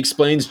 So he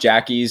explains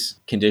Jackie's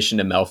condition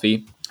to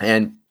Melfi,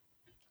 and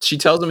she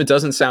tells him it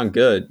doesn't sound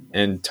good.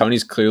 And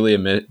Tony's clearly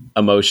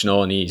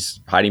emotional, and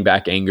he's hiding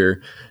back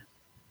anger.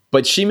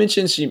 But she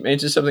mentions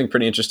something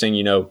pretty interesting.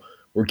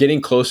 We're getting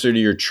closer to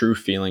your true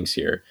feelings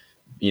here.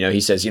 He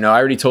says, I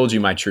already told you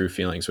my true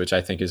feelings, which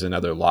I think is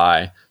another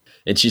lie.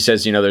 And she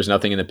says, there's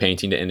nothing in the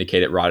painting to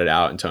indicate it rotted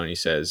out. And Tony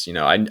says,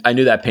 I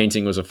knew that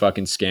painting was a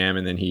fucking scam.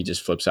 And then he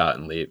just flips out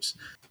and leaves.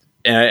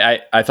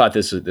 And I thought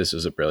this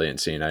was a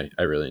brilliant scene.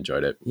 I really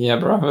enjoyed it. Yeah,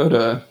 bravo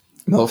to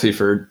Melfi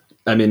for,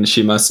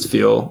 she must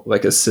feel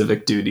like a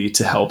civic duty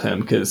to help him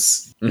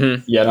because, I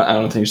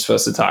don't think you're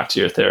supposed to talk to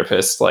your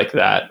therapist like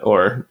that.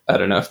 Or I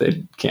don't know if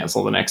they'd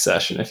cancel the next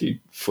session if you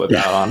flip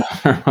out on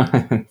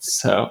her.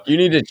 So you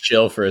need to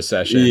chill for a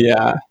session.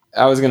 Yeah.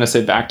 I was going to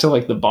say, back to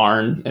like the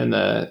barn and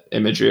the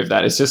imagery of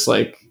that. It's just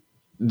like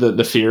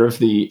the fear of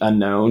the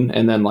unknown.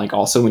 And then like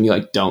also when you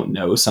like don't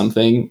know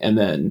something, and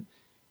then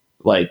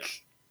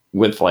like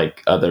with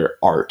like other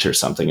art or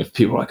something, if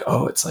people are like,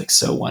 oh, it's like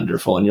so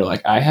wonderful. And you're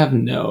like, I have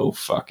no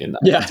fucking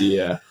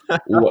idea.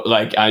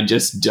 Like, I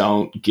just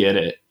don't get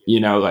it.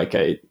 Like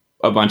a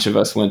bunch of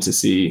us went to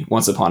see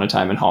Once Upon a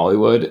Time in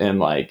Hollywood, and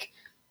like,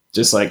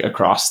 just like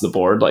across the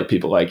board, like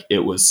people like,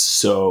 it was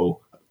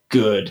so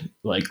good,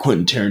 like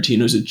Quentin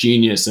Tarantino's a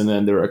genius, and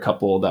then there were a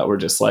couple that were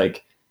just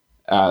like,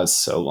 it's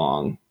so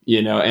long,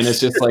 and it's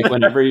just like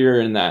whenever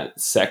you're in that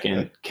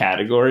second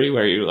category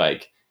where you're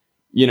like,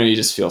 you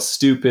just feel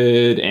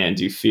stupid, and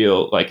you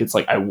feel like it's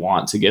like, I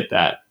want to get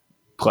that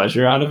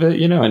pleasure out of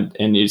it,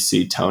 and you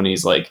see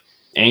Tony's like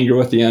anger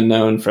with the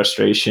unknown,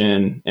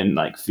 frustration, and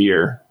like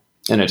fear,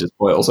 and it just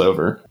boils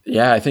over.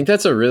 Yeah, I think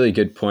that's a really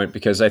good point,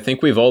 because I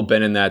think we've all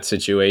been in that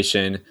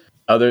situation.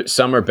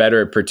 Some are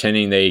better at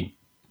pretending they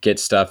get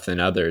stuff than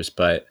others,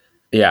 but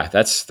yeah,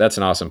 that's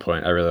an awesome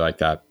point. I really like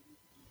that.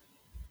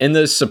 In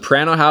the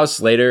Soprano house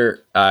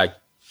later,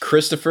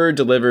 Christopher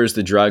delivers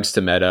the drugs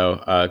to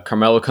Meadow.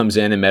 Carmela comes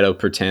in, and Meadow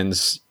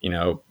pretends,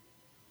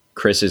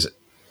 Chris is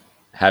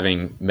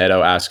having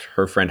Meadow ask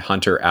her friend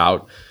Hunter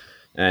out,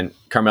 and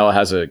Carmela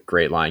has a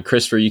great line: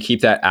 "Christopher, you keep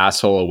that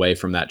asshole away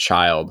from that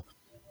child,"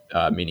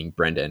 meaning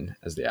Brendan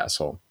as the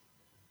asshole.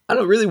 I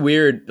don't know, really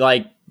weird.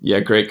 Like,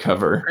 yeah, great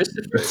cover.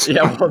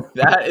 Yeah, well,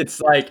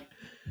 it's like,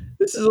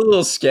 this is a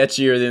little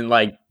sketchier than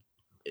like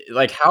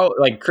how,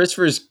 like,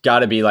 Christopher's got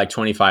to be like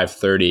 25,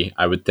 30,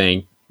 I would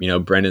think.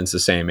 Brendan's the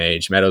same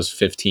age. Meadow's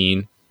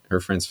 15. Her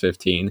friend's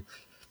 15.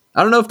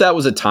 I don't know if that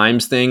was a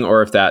times thing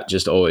or if that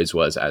just always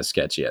was as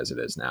sketchy as it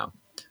is now.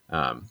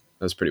 That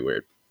was pretty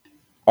weird.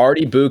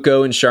 Artie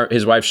Bucco and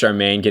his wife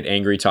Charmaine get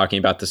angry talking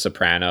about the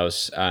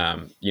Sopranos.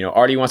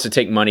 Artie wants to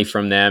take money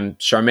from them.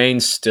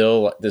 Charmaine's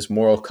still this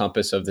moral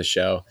compass of the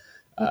show.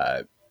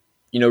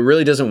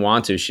 Really doesn't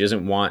want to. She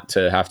doesn't want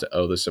to have to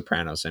owe the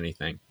Sopranos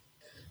anything.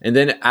 And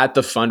then at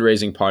the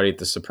fundraising party at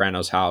the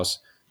Sopranos house,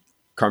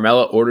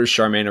 Carmela orders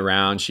Charmaine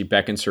around. She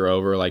beckons her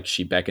over like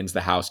she beckons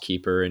the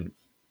housekeeper. And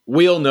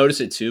we'll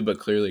notice it too, but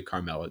clearly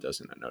Carmela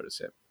doesn't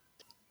notice it.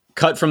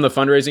 Cut from the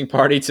fundraising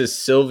party to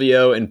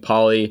Silvio and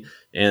Polly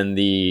and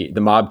the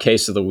mob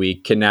case of the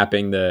week,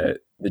 kidnapping the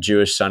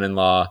Jewish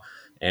son-in-law.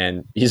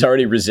 And he's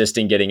already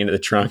resisting getting into the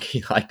trunk.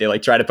 They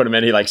try to put him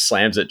in. He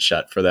slams it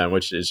shut for them,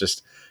 which is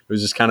just... It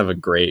was just kind of a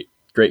great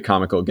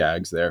comical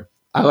gags there.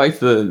 I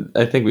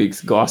think we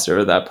glossed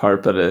over that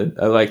part, but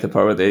I like the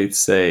part where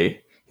he's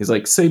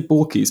like, say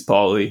bulkies,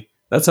 Polly.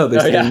 That's how they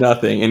say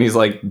nothing. And he's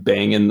like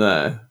banging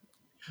the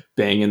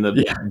banging the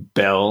Yeah.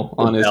 bell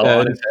on his Bell head.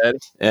 on his head.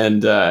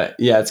 And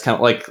yeah, it's kind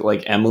of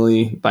like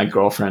Emily, my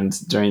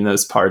girlfriend, during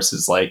those parts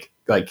is like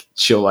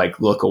she'll like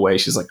look away.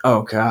 She's like,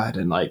 oh God,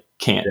 and like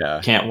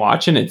can't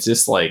watch. And it's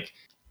just like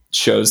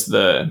shows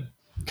the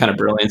kind of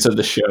brilliance of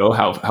the show,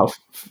 how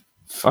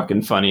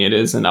fucking funny it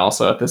is, and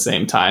also at the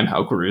same time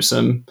how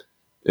gruesome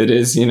it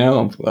is, you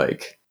know,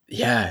 like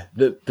Yeah,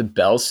 the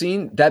bell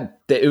scene, that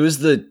it was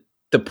the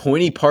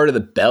pointy part of the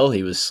bell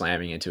he was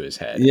slamming into his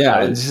head.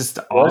 yeah, it's just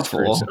awful.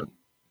 Gruesome.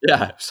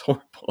 Yeah, it was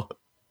horrible.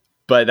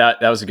 But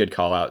that was a good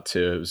call out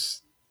too. It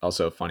was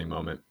also a funny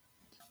moment.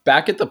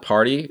 Back at the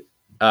party,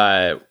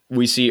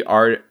 we see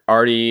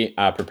Artie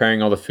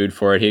preparing all the food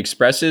for it. He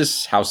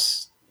expresses how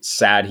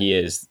sad he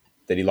is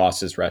that he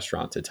lost his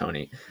restaurant to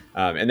Tony.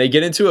 And they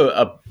get into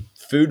a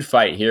food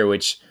fight here,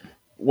 which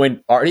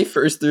when Artie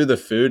first threw the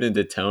food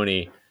into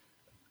Tony,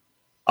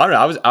 I don't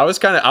know. I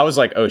was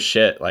like, oh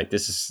shit, like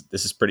this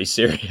is pretty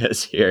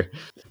serious here.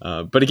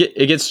 But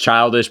it gets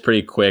childish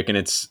pretty quick, and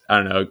it's, I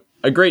don't know,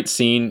 a great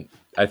scene.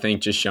 I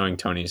think just showing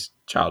Tony's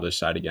childish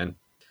side again.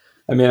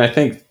 I mean, I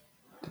think,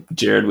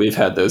 Jared, we've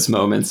had those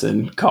moments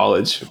in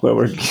college where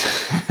we're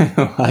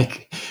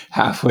like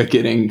halfway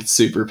getting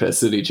super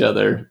pissed at each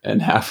other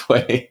and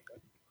halfway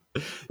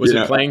was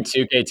it playing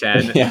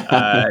 2K10,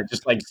 yeah.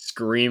 Just like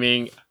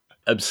screaming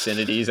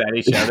obscenities at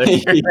each other.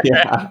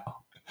 Yeah.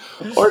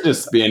 Or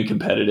just being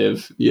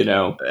competitive, you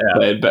know,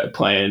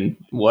 playing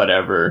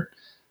whatever.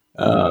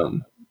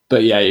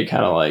 But yeah, you're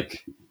kind of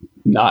like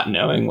not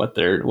knowing what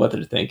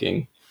they're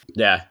thinking.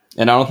 Yeah.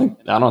 And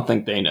I don't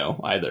think they know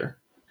either.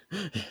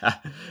 Yeah.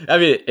 I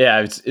mean, yeah,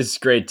 it's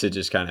great to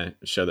just kind of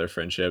show their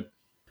friendship.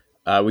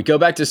 We go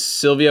back to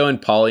Silvio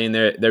and Polly, and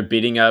they're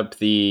beating up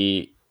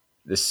the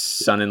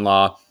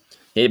son-in-law,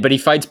 but he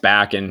fights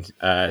back, and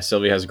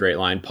Silvio has a great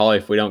line: "Polly,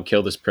 if we don't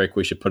kill this prick,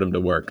 we should put him to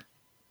work."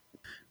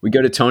 We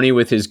go to Tony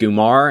with his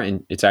Gumar,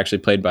 and it's actually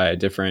played by a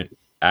different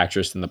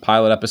actress than the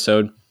pilot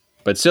episode.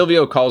 But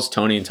Silvio calls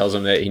Tony and tells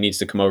him that he needs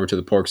to come over to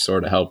the pork store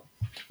to help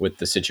with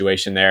the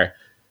situation there.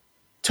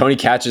 Tony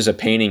catches a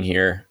painting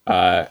here,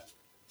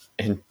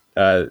 and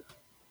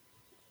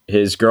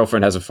his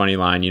girlfriend has a funny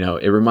line, you know,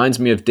 "It reminds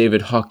me of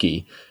David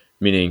Hockney,"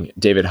 meaning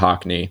David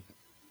Hockney.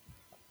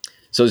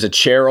 So there's a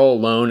chair all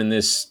alone in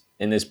this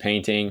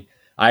painting.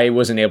 I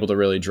wasn't able to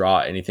really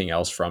draw anything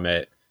else from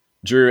it.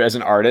 Drew, as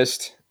an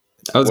artist,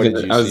 I was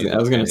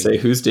going to say,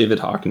 who's David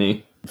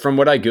Hockney? From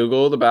what I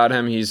Googled about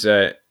him, he's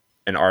an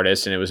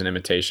artist, and it was an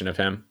imitation of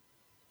him.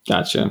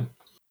 Gotcha.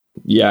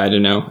 Yeah, I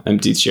don't know.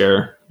 Empty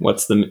chair.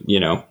 What's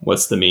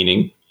the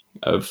meaning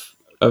of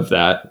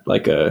that?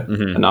 Like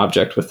an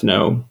object with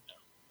no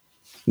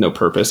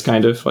purpose,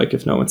 kind of like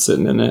if no one's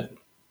sitting in it.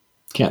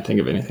 Can't think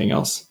of anything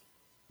else.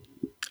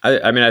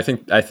 I mean, I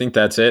think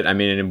that's it. I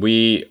mean,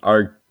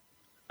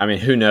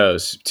 who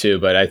knows too,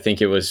 but I think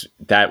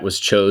that was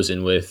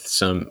chosen with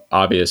some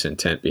obvious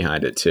intent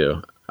behind it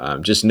too.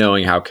 Just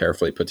knowing how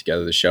carefully put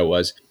together the show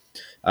was.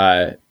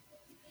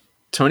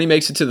 Tony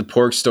makes it to the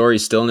pork store.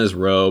 He's still in his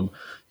robe.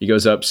 He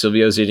goes up.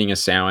 Silvio's eating a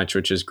sandwich,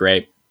 which is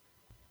great.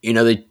 You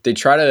know, they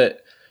try to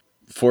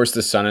force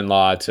the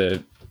son-in-law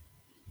to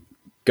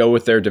go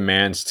with their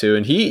demands too.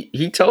 And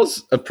he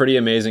tells a pretty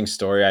amazing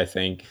story, I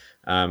think,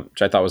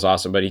 which I thought was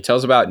awesome. But he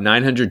tells about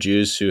 900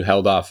 Jews who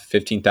held off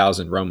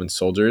 15,000 Roman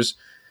soldiers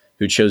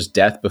who chose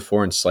death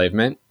before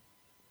enslavement.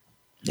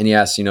 And he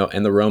asks, you know,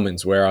 and the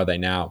Romans, where are they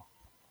now?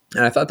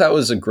 And I thought that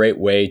was a great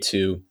way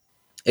to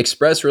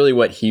express really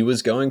what he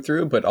was going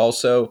through, but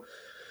also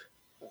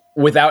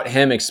without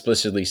him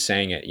explicitly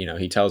saying it. You know,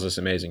 he tells this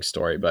amazing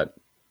story, but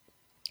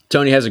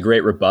Tony has a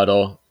great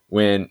rebuttal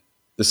when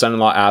the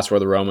son-in-law asks where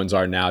the Romans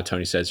are now.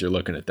 Tony says, "You're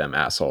looking at them,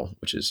 asshole,"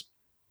 which is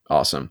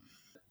awesome.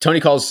 Tony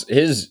calls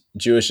his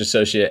Jewish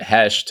associate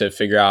Hesh to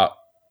figure out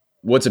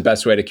what's the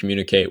best way to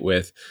communicate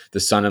with the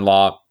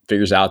son-in-law.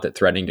 Figures out that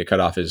threatening to cut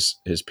off his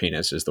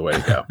penis is the way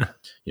to go.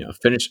 You know,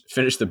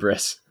 finish the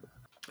bris.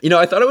 You know,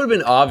 I thought it would have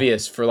been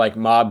obvious for like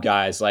mob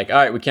guys, like, all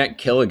right, we can't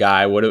kill a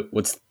guy. What are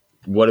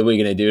we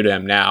going to do to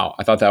him now?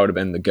 I thought that would have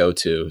been the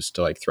go-to, is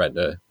to like threaten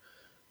to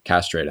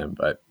castrate him,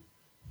 but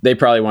they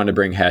probably wanted to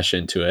bring Hesh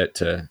into it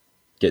to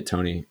get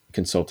Tony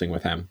consulting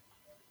with him.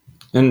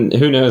 And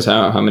who knows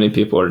how many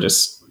people are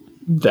just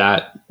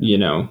that, you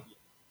know,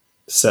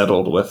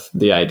 settled with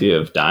the idea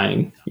of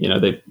dying. You know,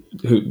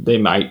 they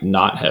might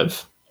not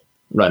have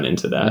run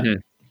into that. Mm-hmm.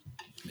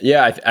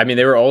 Yeah, I mean,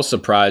 they were all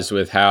surprised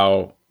with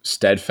how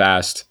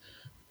steadfast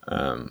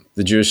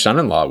the Jewish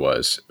son-in-law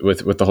was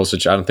with the whole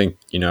situation. I don't think,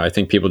 you know, I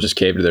think people just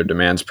caved to their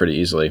demands pretty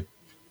easily.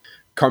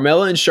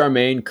 Carmela and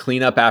Charmaine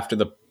clean up after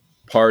the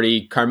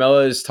party.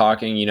 Carmela is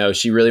talking, you know,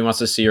 she really wants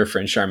to see her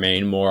friend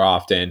Charmaine more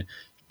often.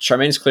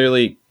 Charmaine's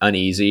clearly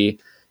uneasy,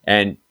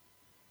 and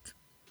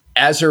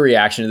as her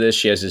reaction to this,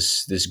 she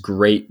has this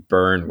great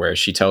burn where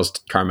she tells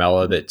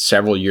Carmela that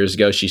several years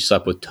ago she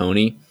slept with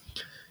Tony,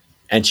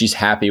 and she's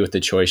happy with the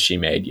choice she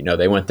made. You know,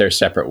 they went their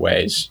separate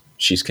ways.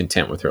 She's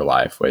content with her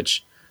life,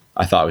 which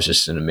I thought was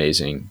just an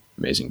amazing,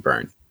 amazing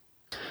burn.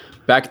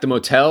 Back at the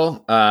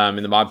motel,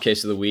 in the mob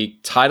case of the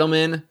week,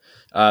 Titleman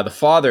the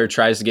father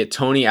tries to get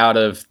Tony out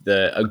of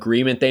the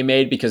agreement they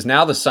made because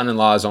now the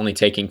son-in-law is only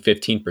taking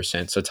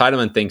 15%. So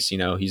Tiedemann thinks,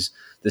 he's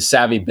the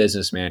savvy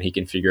businessman. He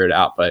can figure it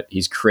out, but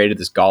he's created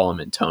this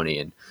golem in Tony,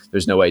 and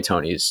there's no way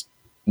Tony is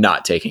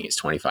not taking his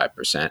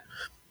 25%.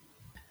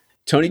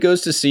 Tony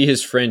goes to see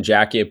his friend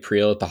Jackie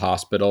Aprile at the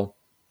hospital,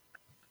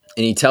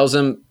 and he tells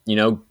him,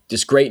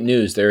 this great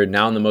news. They're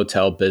now in the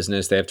motel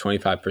business. They have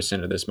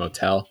 25% of this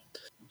motel.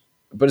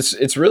 But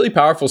it's really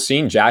powerful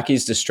scene.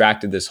 Jackie's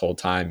distracted this whole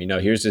time.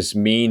 Here's this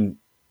mean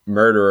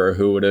murderer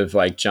who would have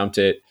jumped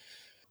at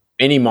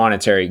any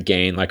monetary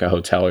gain, like a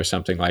hotel or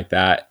something like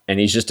that. And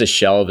he's just a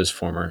shell of his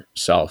former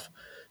self.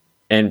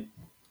 And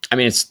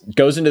it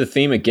goes into the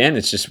theme again.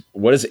 It's just,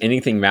 what does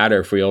anything matter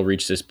if we all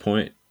reach this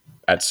point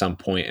at some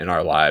point in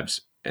our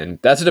lives? And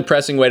that's a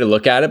depressing way to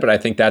look at it, but I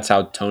think that's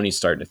how Tony's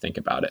starting to think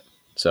about it.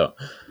 So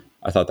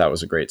I thought that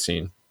was a great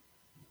scene.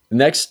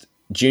 Next,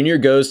 Junior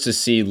goes to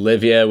see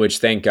Livia, which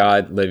thank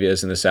God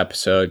Livia's in this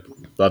episode.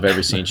 Love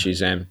every scene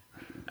she's in.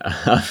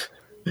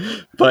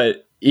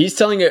 But he's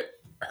telling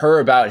her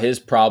about his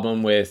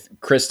problem with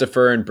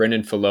Christopher and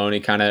Brendan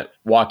Filoni kind of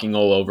walking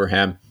all over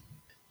him.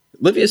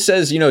 Livia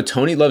says,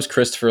 Tony loves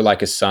Christopher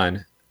like a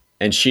son,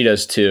 and she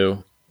does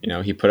too.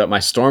 He put up my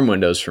storm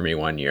windows for me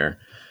one year.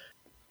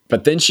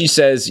 But then she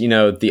says,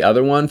 the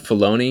other one,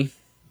 Filoni,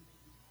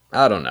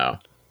 I don't know.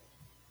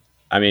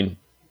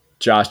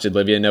 Josh, did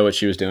Livia know what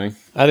she was doing?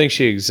 I think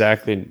she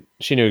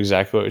knew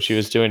exactly what she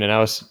was doing. And I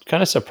was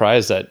kind of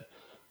surprised that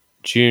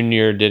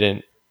Junior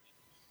didn't,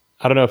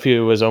 I don't know if he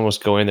was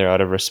almost going there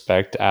out of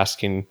respect,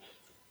 asking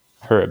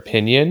her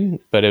opinion,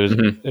 but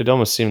it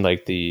almost seemed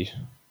like the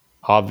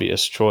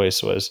obvious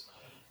choice was,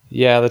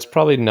 let's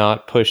probably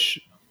not push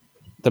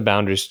the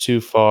boundaries too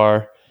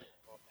far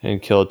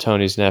and kill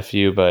Tony's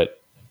nephew, but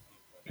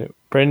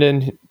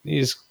Brendan,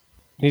 he's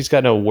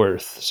got no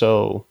worth.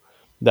 So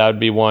that would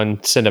be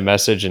one, send a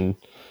message, and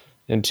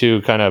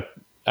two, kind of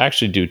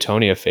actually do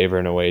Tony a favor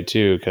in a way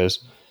too, because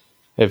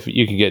if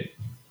you can get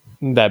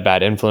that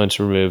bad influence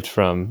removed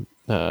from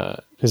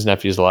his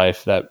nephew's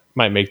life, that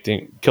might make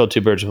kill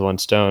two birds with one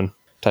stone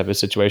type of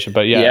situation.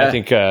 But I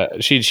think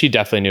she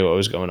definitely knew what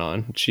was going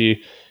on.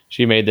 She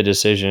made the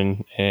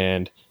decision,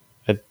 and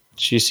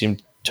she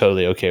seemed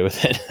totally okay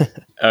with it.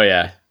 Oh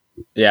yeah.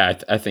 Yeah,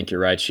 I think you're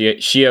right. She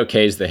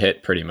okays the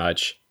hit pretty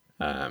much.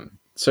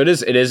 So it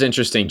is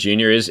interesting.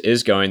 Junior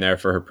is going there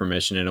for her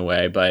permission in a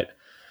way, but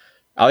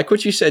I like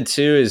what you said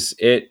too. Is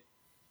it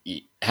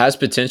has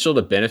potential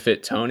to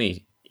benefit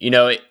Tony?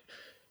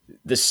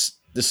 The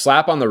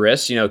slap on the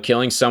wrist,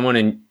 killing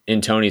someone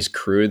in Tony's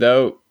crew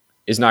though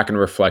is not going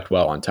to reflect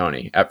well on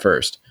Tony at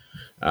first.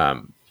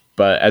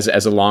 But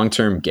as a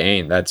long-term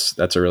gain, that's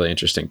a really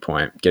interesting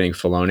point. Getting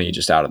Filoni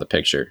just out of the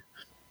picture.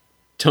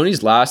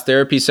 Tony's last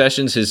therapy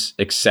session's his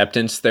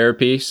acceptance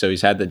therapy. So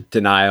he's had the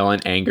denial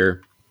and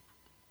anger.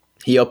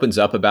 He opens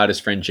up about his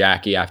friend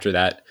Jackie after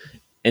that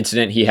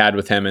incident he had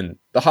with him in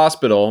the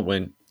hospital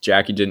when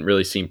Jackie didn't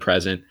really seem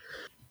present.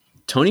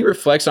 Tony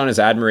reflects on his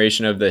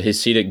admiration of the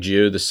Hasidic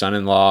Jew, the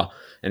son-in-law,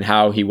 and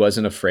how he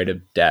wasn't afraid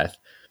of death.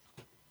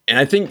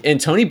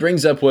 And Tony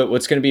brings up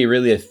what's going to be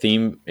really a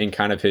theme in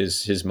kind of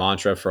his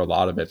mantra for a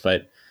lot of it,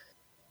 but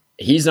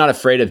he's not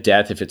afraid of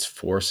death if it's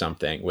for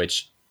something,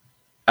 which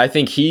I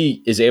think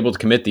he is able to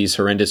commit these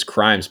horrendous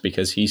crimes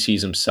because he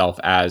sees himself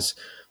as,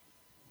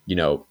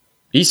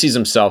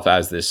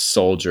 this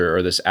soldier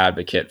or this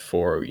advocate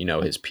for,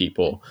 his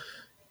people.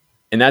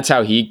 And that's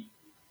how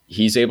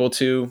he's able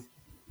to,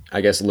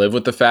 I guess, live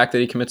with the fact that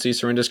he commits these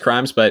horrendous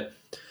crimes. But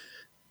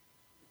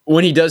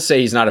when he does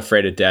say he's not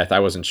afraid of death, I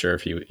wasn't sure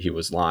if he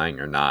was lying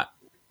or not.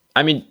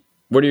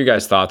 What are your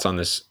guys' thoughts on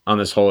this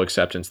whole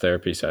acceptance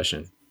therapy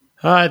session?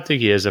 I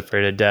think he is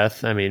afraid of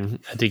death. I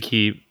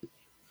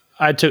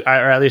took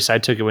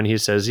it when he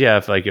says,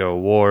 if you're a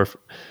war,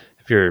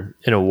 if you're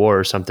in a war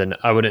or something,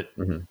 I wouldn't,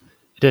 it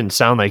didn't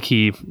sound like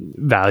he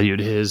valued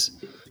his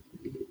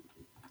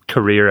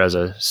career as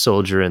a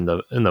soldier in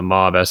the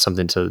mob as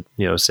something to,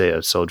 say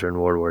a soldier in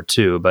World War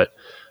II. But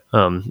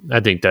I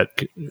think that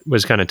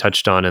was kind of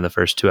touched on in the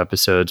first two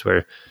episodes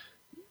where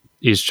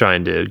he's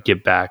trying to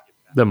get back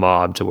the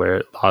mob to where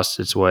it lost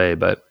its way.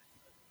 But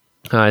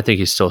I think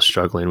he's still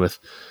struggling with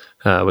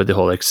the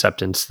whole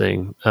acceptance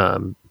thing.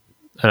 And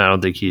I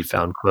don't think he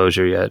found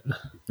closure yet.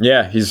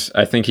 Yeah,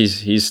 I think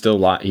he's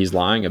still he's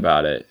lying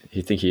about it.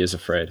 I think he is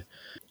afraid.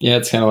 Yeah,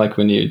 it's kind of like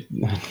when you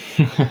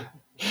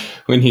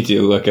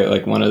do look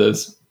at one of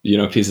those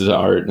pieces of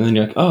art, and then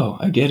you're like, oh,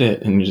 I get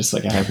it, and you're just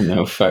like, I have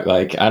no fuck.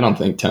 I don't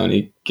think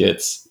Tony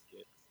gets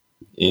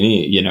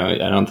any.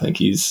 I don't think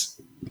he's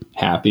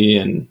happy,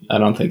 and I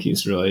don't think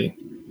he's really.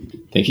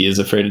 I think he is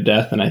afraid of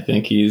death, and I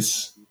think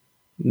he's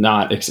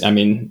not. This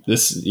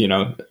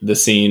the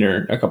scene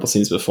or a couple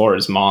scenes before,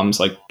 his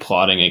mom's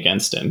plotting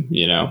against him.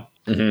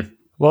 Mm-hmm.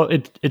 Well,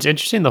 it's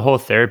interesting, the whole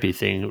therapy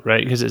thing,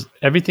 right? Because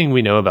everything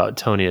we know about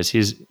Tony is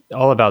he's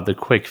all about the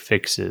quick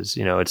fixes.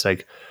 It's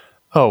like,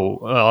 oh,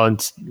 well,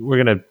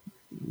 we're going to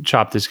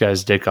chop this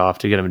guy's dick off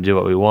to get him to do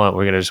what we want.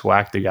 We're going to just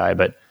whack the guy.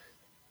 But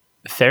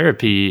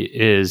therapy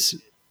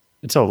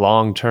it's a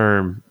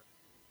long-term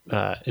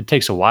it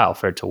takes a while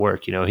for it to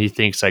work. He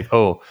thinks like,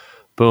 oh,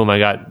 boom, I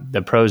got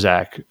the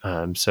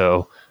Prozac.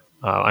 So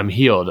I'm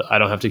healed. I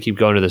don't have to keep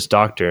going to this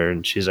doctor.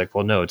 And she's like,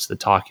 well, no, it's the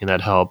talking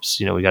that helps.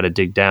 We got to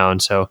dig down.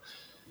 So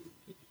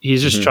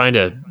he's just trying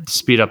to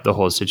speed up the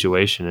whole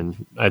situation.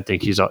 And I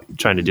think he's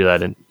trying to do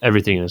that in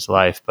everything in his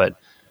life. But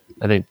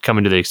I think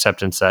coming to the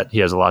acceptance that he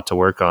has a lot to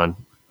work on,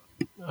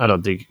 I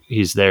don't think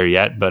he's there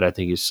yet, but I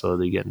think he's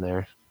slowly getting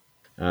there.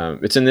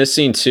 It's in this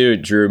scene too.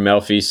 Drew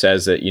Melfi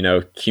says that,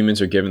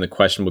 humans are given the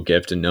questionable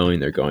gift of knowing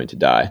they're going to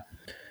die.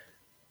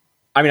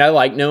 I mean, I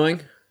like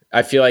knowing.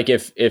 I feel like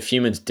if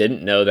humans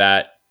didn't know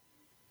that,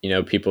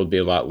 people would be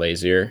a lot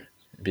lazier.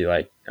 It'd be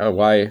like, oh,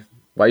 why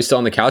are you still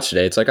on the couch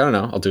today? It's like, I don't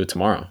know. I'll do it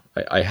tomorrow.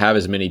 I have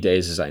as many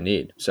days as I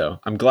need. So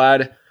I'm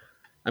glad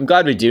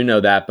we do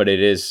know that, but it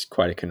is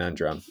quite a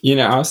conundrum.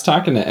 I was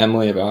talking to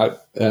Emily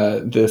about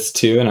this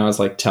too, and I was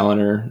like telling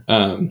her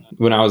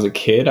when I was a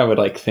kid, I would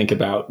like think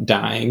about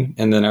dying,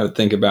 and then I would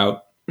think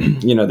about,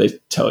 they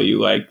tell you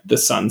like the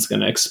sun's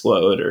going to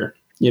explode, or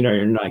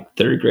you're in like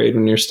third grade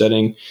when you're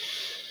studying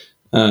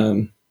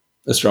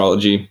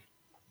astrology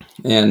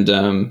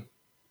and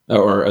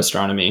or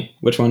astronomy.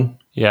 Which one?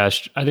 Yeah,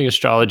 I think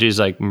astrology is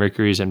like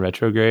Mercury's in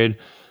retrograde,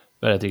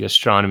 but I think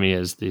astronomy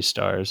is the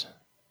stars.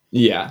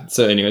 Yeah.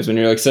 So anyways, when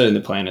you're like studying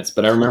the planets,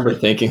 but I remember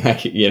thinking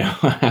like,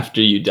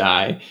 after you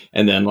die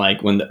and then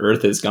like when the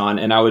earth is gone,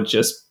 and I would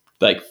just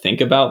like think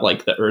about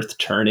like the earth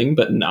turning,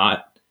 but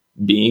not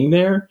being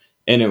there.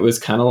 And it was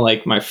kind of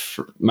like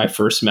my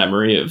first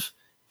memory of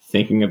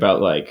thinking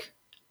about like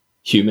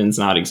humans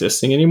not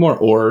existing anymore,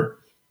 or,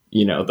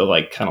 the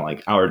like kind of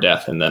like our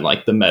death and then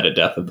like the meta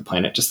death of the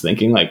planet, just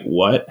thinking like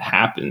what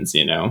happens,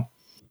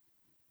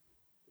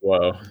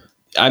 Whoa.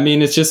 I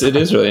mean, it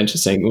is really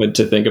interesting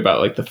to think about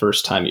like the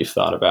first time you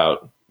thought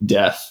about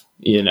death,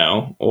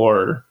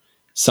 or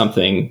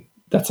something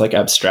that's like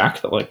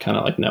abstract that like kind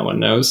of like no one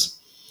knows.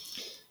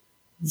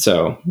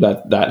 So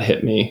that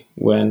hit me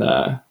when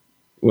I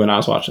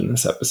was watching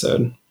this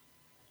episode.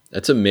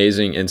 That's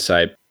amazing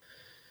insight.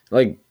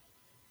 Like,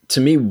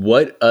 to me,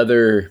 what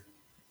other,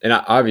 and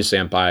obviously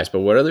I'm biased, but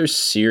what other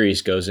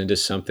series goes into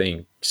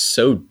something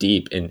so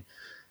deep and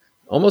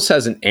almost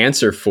has an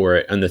answer for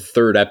it on the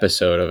third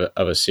episode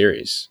of a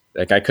series?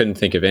 Like, I couldn't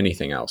think of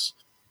anything else.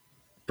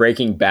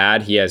 Breaking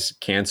Bad, he has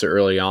cancer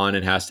early on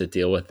and has to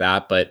deal with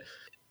that, but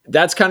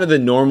that's kind of the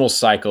normal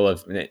cycle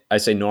of, I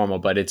say normal,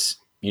 but it's,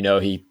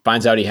 he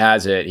finds out he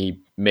has it, he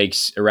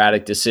makes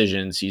erratic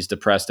decisions, he's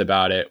depressed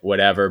about it,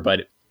 whatever.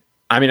 But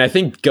I mean, I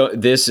think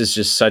this is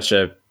just such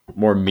a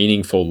more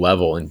meaningful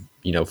level, and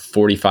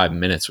 45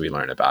 minutes we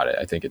learn about it.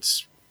 I think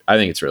it's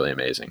really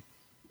amazing.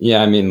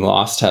 Yeah, I mean,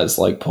 Lost has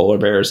like polar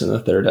bears in the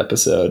third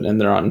episode,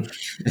 and they're on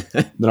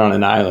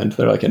an island.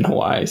 They're like in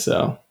Hawaii,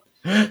 so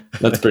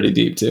that's pretty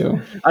deep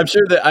too. I'm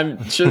sure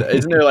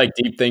isn't there like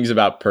deep things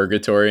about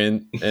purgatory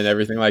and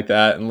everything like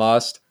that in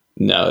Lost?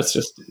 No, it's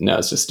just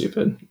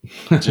stupid.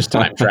 Just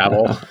time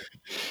travel.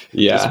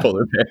 Yeah, just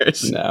polar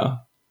bears. No,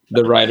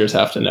 the writers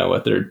have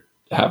to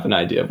have an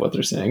idea of what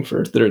they're saying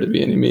for there to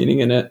be any meaning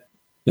in it,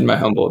 in my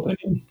humble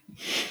opinion.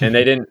 And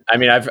they didn't. I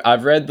mean,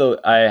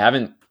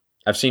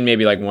 I've seen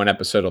maybe like one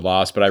episode of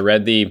Lost, but I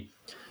read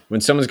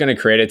when someone's going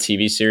to create a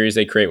TV series,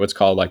 they create what's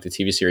called like the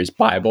TV series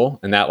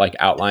Bible, and that like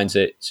outlines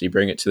it. So you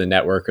bring it to the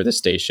network or the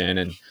station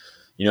and,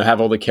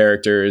 have all the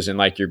characters and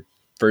like your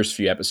first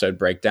few episode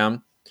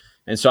breakdown.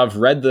 And so I've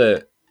read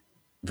the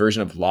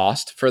version of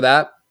Lost for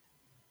that.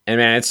 And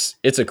man,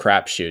 it's a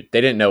crapshoot. They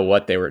didn't know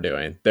what they were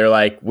doing. They're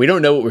like, we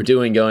don't know what we're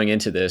doing going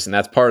into this. And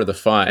that's part of the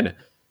fun.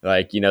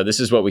 Like, this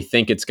is what we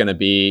think it's going to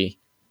be.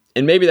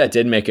 And maybe that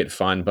did make it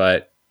fun,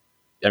 but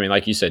I mean,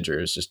 like you said,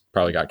 Drew, it's just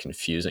probably got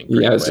confusing.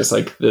 Yeah, it's just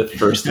like the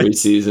first 3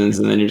 seasons,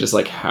 and then you're just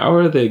like, how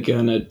are they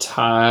gonna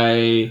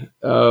tie?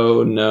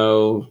 Oh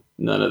no,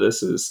 none of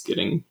this is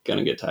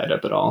gonna get tied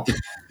up at all.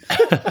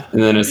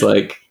 And then it's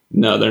like,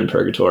 no, they're in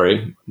purgatory.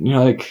 And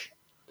you're like,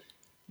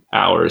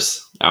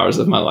 hours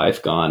of my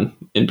life gone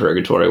in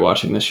purgatory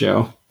watching this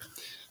show.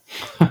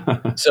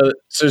 So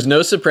there's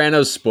no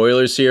Sopranos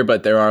spoilers here,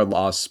 but there are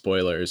Lost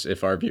spoilers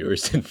if our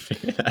viewers didn't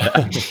figure that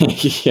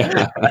out.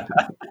 Yeah.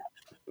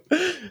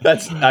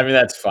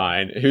 That's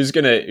fine. Who's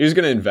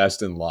gonna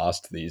invest in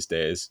Lost these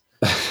days?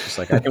 It's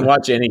like, I can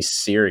watch any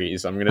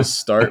series. I'm gonna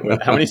start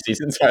with, how many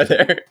seasons are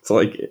there? It's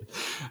like,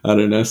 I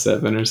don't know,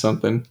 7 or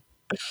something.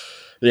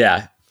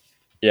 Yeah,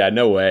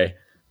 no way.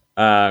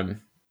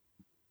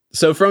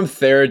 So from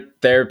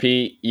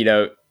therapy,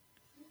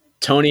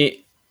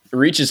 Tony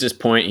reaches this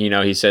point.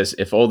 He says,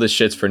 "If all this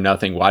shit's for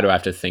nothing, why do I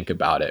have to think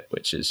about it?"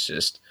 Which is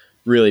just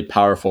really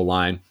powerful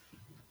line.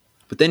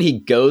 But then he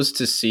goes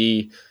to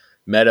see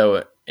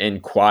Meadow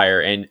and Choir,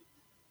 and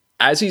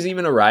as he's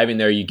even arriving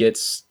there, you get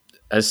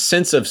a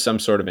sense of some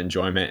sort of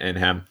enjoyment in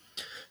him,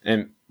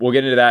 and we'll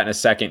get into that in a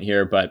second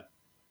here. But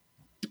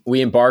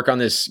we embark on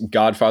this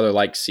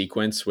Godfather-like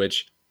sequence,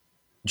 which,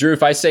 Drew,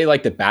 if I say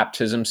like the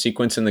baptism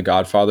sequence in The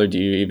Godfather, do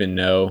you even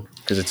know?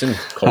 Because it's in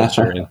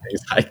culture and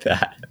things like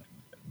that.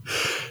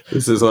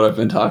 This is what I've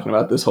been talking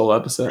about this whole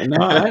episode.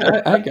 No,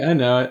 I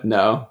know it.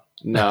 No,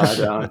 I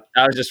don't.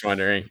 I was just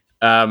wondering.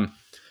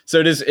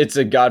 It's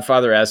a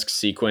Godfather-esque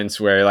sequence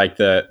where like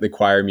the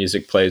choir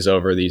music plays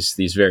over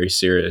these very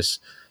serious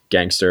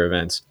gangster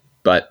events.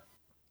 But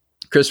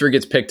Christopher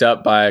gets picked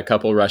up by a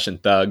couple Russian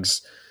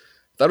thugs.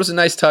 Thought it was a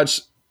nice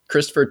touch,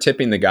 Christopher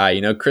tipping the guy.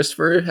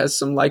 Christopher has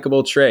some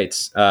likable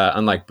traits,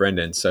 unlike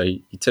Brendan. So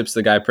he tips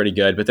the guy pretty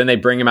good. But then they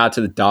bring him out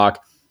to the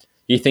dock.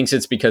 He thinks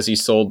it's because he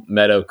sold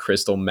Meadow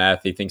crystal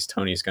meth. He thinks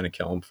Tony's going to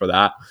kill him for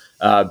that.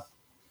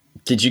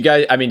 Did you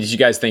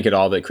guys think at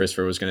all that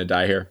Christopher was going to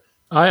die here?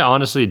 I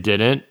honestly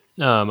didn't.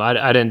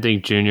 I didn't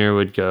think Junior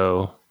would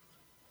go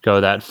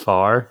that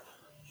far.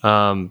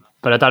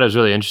 But I thought it was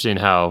really interesting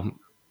how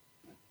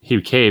he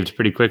caved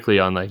pretty quickly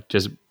on like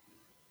just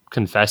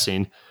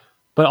confessing.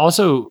 But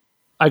also,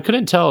 I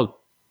couldn't tell,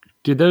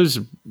 did those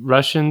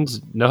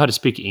Russians know how to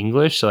speak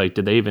English? So like,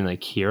 did they even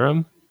like hear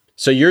him?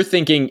 So you're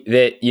thinking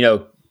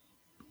that,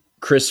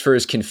 Christopher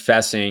is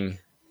confessing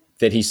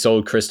that he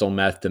sold crystal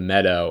meth to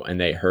Meadow and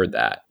they heard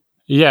that.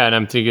 Yeah. And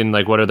I'm thinking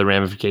like, what are the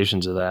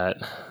ramifications of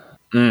that?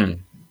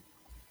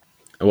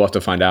 We'll have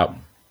to find out.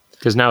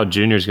 Because now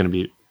Junior's going to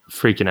be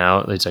freaking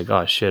out. It's like,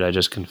 oh shit, I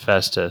just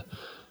confessed to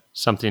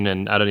something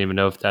and I don't even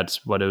know if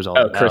that's what it was all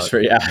about.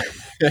 Christopher,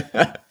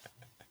 yeah.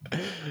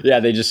 Yeah,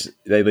 they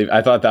leave.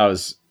 I thought that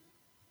was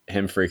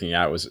him freaking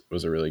out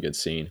was a really good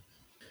scene.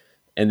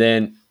 And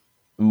then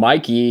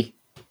Mikey,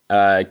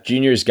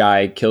 Junior's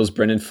guy, kills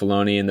Brendan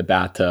Filoni in the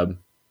bathtub.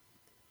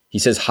 He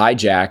says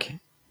hijack,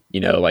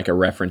 like a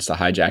reference to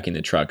hijacking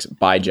the trucks,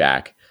 by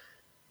Jack,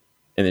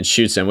 and then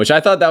shoots him, which I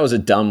thought that was a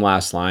dumb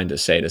last line to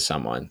say to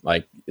someone.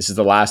 Like, this is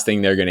the last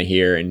thing they're going to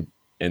hear,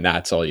 and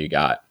that's all you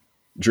got.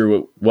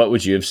 Drew, what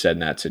would you have said in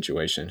that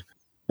situation?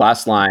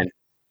 Last line.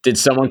 Did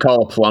someone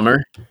call a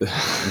plumber?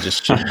 And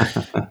just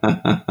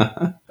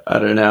I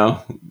don't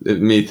know.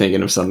 Me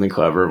thinking of something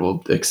clever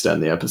will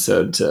extend the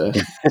episode to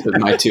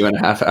my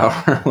 2.5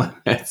 hour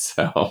limit.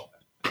 So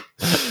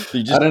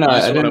I don't know.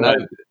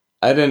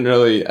 I didn't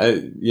really,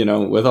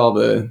 with all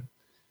the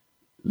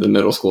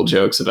middle school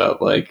jokes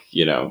about like,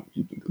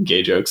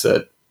 gay jokes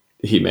that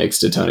he makes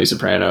to Tony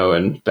Soprano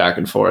and back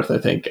and forth. I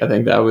think he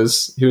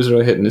was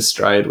really hitting his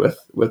stride with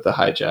the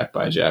hijack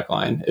by Jack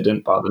line. It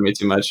didn't bother me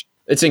too much.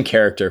 It's in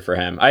character for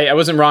him. I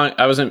wasn't wrong.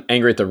 I wasn't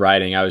angry at the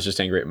writing. I was just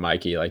angry at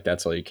Mikey. Like,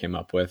 that's all you came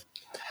up with.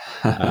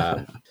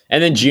 And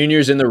then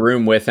Junior's in the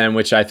room with him,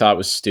 which I thought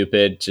was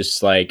stupid.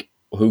 Just like,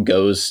 who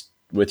goes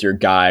with your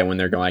guy when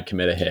they're going to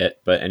commit a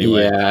hit? But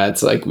anyway. Yeah,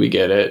 it's like, we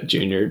get it.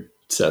 Junior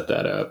set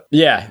that up.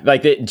 Yeah,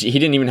 like he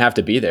didn't even have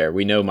to be there.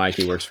 We know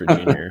Mikey works for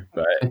Junior,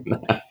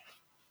 but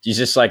he's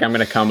just like, I'm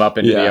going to come up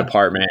into the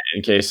apartment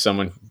in case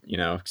someone,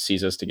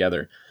 sees us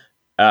together.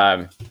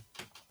 And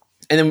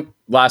then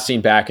last scene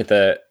back at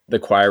the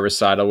choir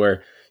recital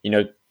where,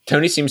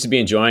 Tony seems to be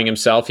enjoying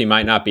himself. He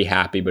might not be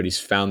happy, but he's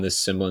found this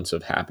semblance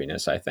of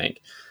happiness, I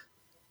think.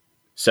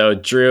 So,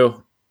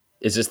 Drew,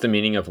 is this the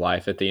meaning of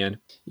life at the end?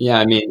 Yeah,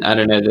 I mean, I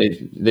don't know.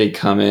 They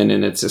come in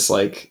and it's just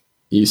like,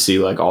 you see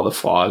like all the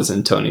flaws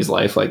in Tony's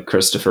life. Like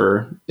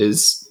Christopher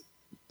is,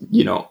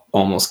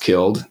 almost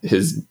killed.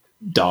 His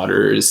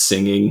daughter is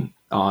singing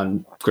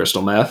on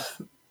crystal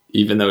meth,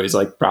 even though he's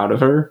like proud of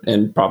her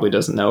and probably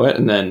doesn't know it.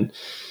 And then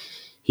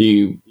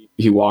he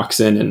walks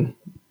in and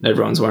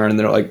everyone's wearing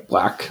their like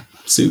black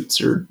suits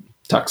or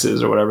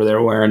tuxes or whatever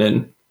they're wearing,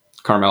 and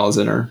Carmela's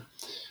in her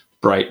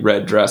bright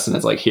red dress, and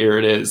it's like, here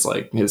it is,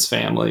 like his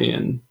family.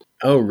 And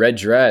red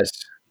dress,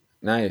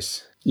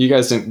 nice.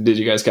 Did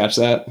you guys catch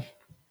that?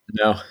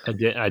 No, I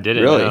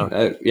didn't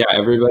really. Yeah,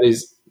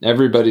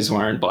 everybody's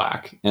wearing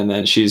black, and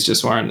then she's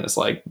just wearing this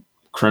like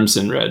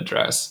crimson red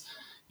dress,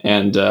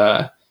 and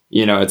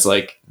it's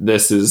like,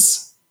 this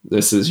is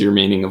your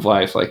meaning of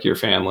life, like your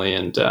family,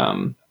 and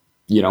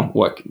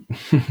what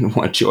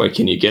what joy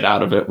can you get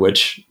out of it,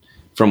 which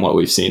from what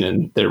we've seen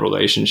in their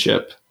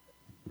relationship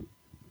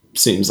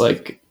seems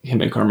like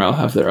him and Carmel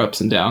have their ups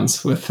and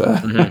downs with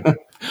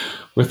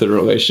with the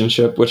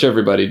relationship, which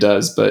everybody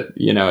does, but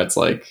it's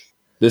like,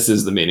 this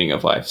is the meaning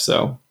of life.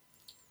 So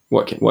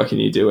what can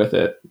you do with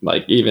it?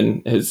 Like,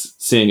 even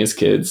seeing his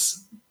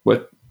kids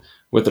with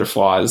their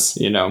flaws,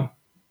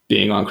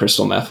 being on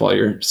crystal meth while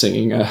you're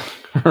singing a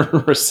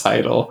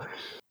recital.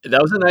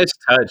 That was a nice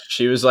touch.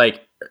 She was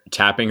like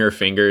tapping her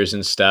fingers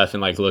and stuff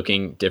and like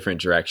looking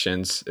different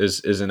directions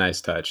is a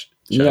nice touch.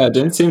 Yeah, it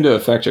didn't seem to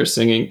affect her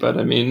singing, but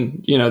I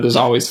mean, there's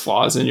always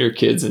flaws in your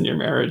kids and your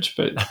marriage,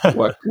 but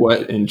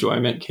what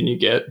enjoyment can you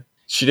get?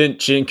 She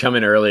didn't come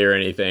in early or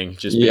anything.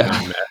 Just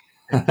yeah.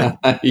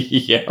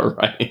 Yeah,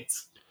 right.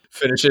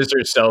 Finishes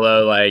her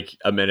solo like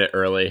a minute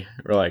early.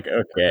 We're like,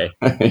 okay.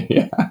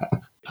 Yeah.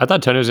 I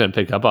thought Tony was going to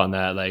pick up on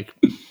that. Like,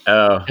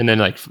 and then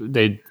like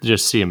they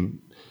just see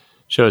him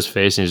show his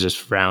face and he's just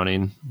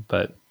frowning,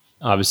 but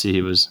obviously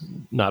he was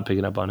not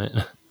picking up on it.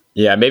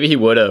 Yeah, maybe he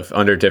would have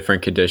under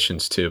different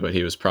conditions too, but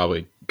he was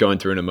probably going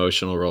through an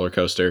emotional roller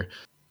coaster.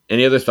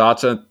 Any other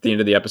thoughts at the end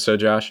of the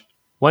episode, Josh?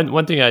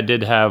 One thing I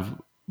did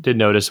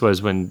notice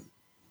was when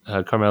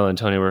Carmela and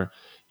Tony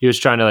he was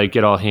trying to like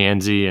get all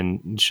handsy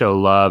and show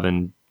love,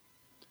 and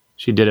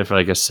she did it for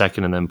like a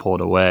second and then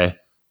pulled away.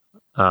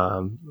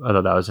 I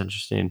thought that was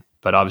interesting.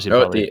 but obviously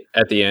probably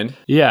at the end.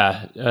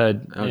 Yeah,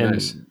 and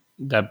nice.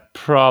 That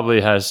probably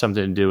has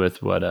something to do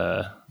with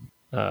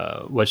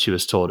what she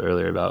was told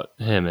earlier about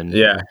him and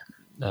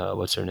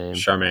what's her name?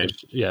 Charmaine.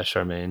 Yeah,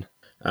 Charmaine.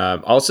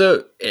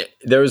 Also,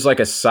 there was like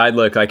a side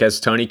look, like as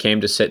Tony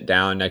came to sit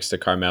down next to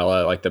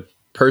Carmela, like the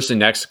person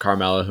next to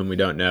Carmela, whom we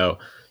don't know,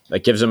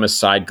 like gives him a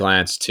side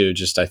glance too.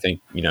 Just I think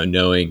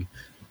knowing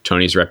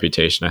Tony's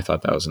reputation, I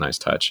thought that was a nice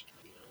touch.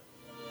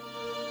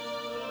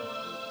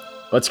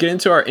 Let's get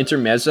into our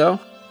intermezzo.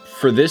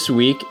 For this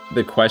week,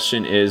 the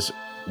question is,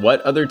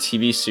 what other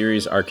TV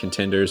series are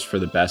contenders for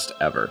the best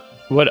ever?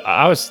 What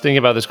I was thinking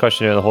about this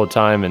question the whole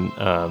time, and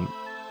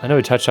I know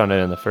we touched on it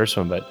in the first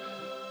one, but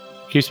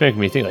it keeps making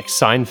me think like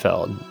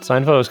Seinfeld.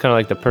 Seinfeld was kind of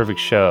like the perfect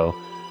show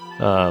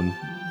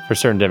for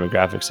certain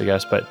demographics, I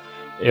guess. But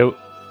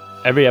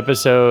every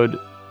episode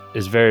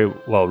is very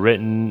well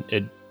written.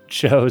 It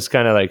shows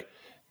kind of like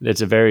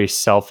it's a very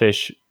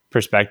selfish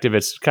perspective.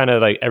 It's kind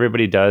of like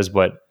everybody does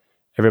what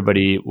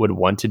everybody would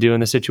want to do in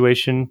the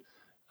situation.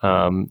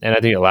 And I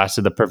think it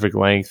lasted the perfect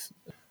length.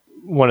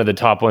 One of the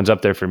top ones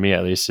up there for me,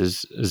 at least,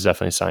 is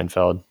definitely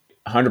Seinfeld.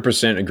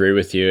 100% agree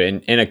with you.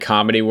 In a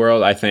comedy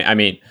world, I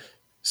mean,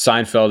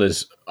 Seinfeld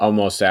is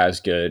almost as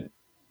good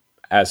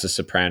as The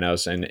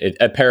Sopranos, and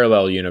a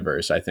parallel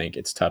universe. I think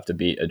it's tough to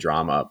beat a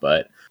drama,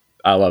 but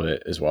I love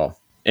it as well.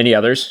 Any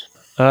others?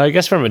 I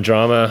guess from a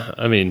drama,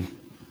 I mean,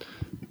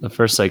 the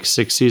first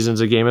 6 seasons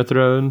of Game of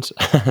Thrones,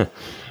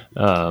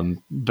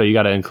 but you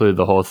got to include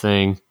the whole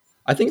thing.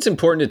 I think it's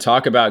important to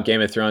talk about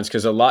Game of Thrones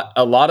because a lot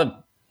of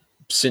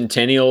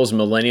centennials,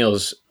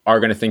 millennials are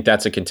going to think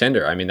that's a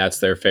contender. I mean, that's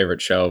their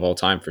favorite show of all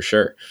time for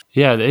sure.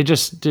 Yeah, they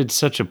just did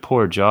such a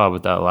poor job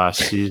with that last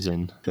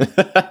season.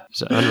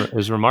 It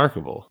was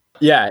remarkable.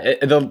 Yeah,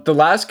 the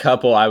last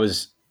couple, I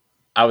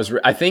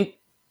think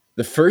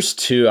the first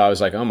two, I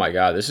was like, oh my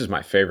God, this is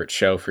my favorite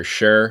show for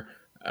sure.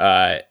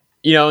 And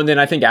then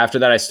I think after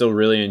that, I still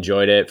really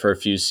enjoyed it for a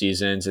few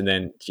seasons. And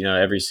then,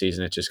 every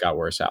season it just got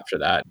worse after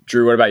that.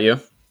 Drew, what about you?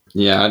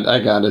 Yeah, I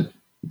got it.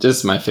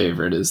 Just my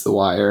favorite is The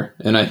Wire.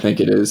 And I think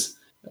it is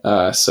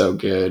so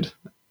good.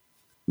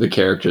 The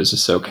characters are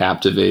so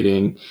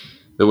captivating.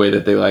 The way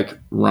that they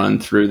run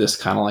through this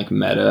kind of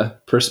meta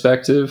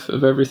perspective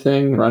of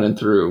everything, running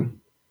through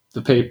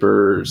the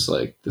papers,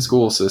 the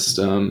school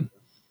system.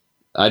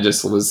 I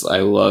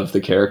love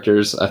the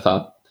characters. I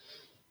thought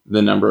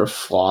the number of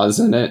flaws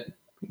in it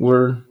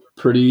were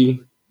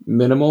pretty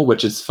minimal,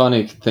 which is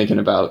funny thinking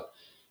about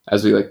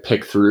as we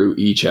pick through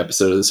each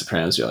episode of The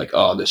Sopranos. You're like,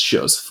 oh, this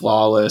show's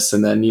flawless.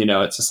 And then,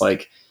 it's just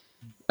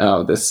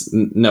oh,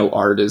 no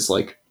art is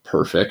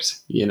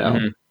perfect,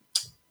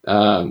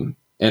 Mm-hmm.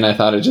 And I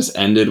thought it just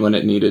ended when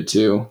it needed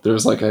to. There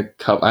was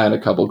I had a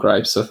couple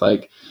gripes with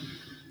the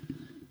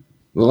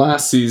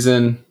last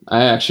season.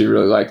 I actually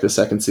really liked the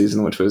second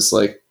season, which was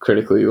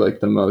critically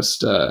the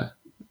most,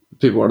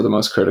 people were the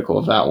most critical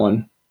of that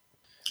one.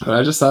 But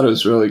I just thought it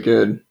was really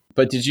good.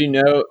 But did you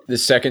know the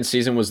second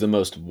season was the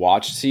most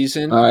watched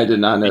season? I did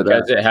not know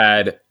because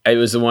that. It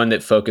was the one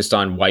that focused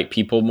on white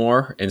people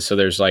more. And so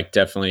there's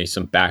definitely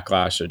some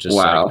backlash of just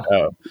wow.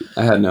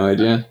 I had no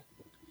idea.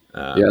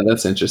 Yeah,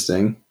 that's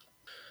interesting.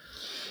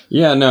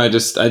 Yeah, no, I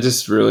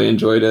just really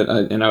enjoyed it.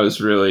 And I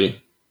was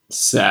really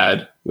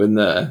sad when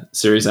the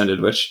series ended,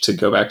 which, to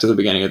go back to the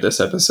beginning of this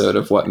episode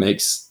of what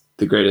makes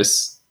the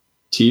greatest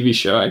TV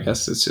show, I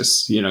guess it's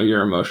just,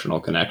 your emotional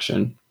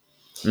connection.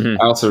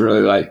 Mm-hmm. I also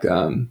really like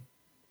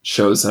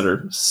shows that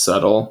are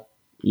subtle,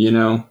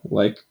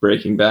 like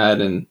Breaking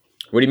Bad. And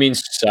what do you mean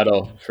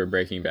subtle for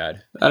Breaking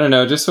Bad? I don't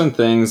know, just when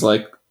things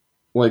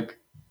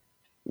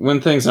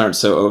when things aren't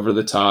so over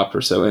the top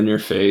or so in your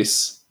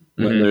face,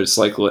 mm-hmm. when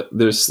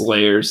there's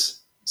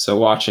layers. So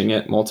watching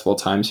it multiple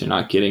times, you're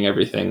not getting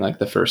everything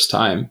the first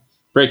time.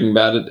 Breaking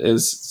Bad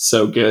is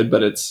so good,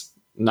 but it's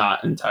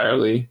not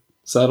entirely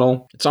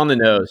subtle. It's on the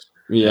nose.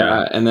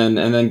 Yeah. And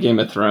then Game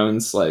of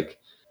Thrones,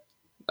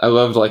 I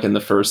loved in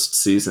the first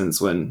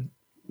seasons when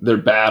their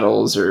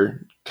battles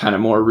are kind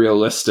of more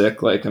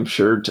realistic. I'm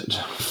sure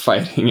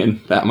fighting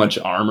in that much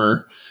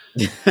armor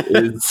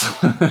is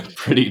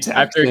pretty taxing.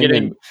 After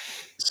getting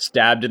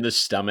stabbed in the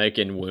stomach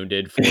and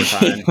wounded 4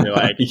 times,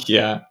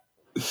 you're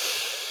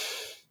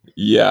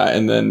yeah.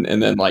 And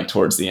then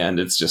towards the end,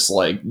 it's just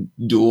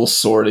dual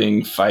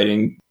swording,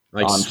 fighting,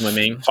 on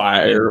swimming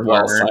fire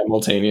while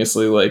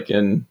simultaneously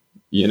in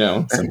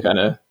some kind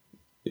of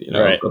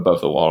right.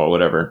 above the wall or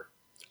whatever.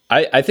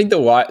 I think the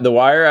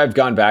Wire I've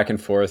gone back and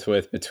forth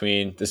with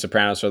between The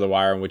Sopranos or The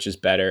Wire, and which is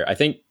better. I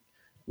think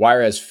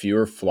Wire has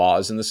fewer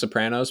flaws than The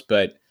Sopranos,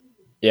 but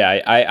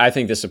yeah, I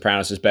think The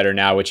Sopranos is better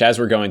now. Which, as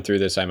we're going through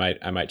this, I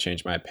might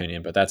change my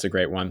opinion, but that's a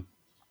great one.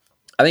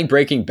 I think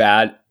Breaking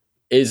Bad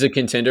is a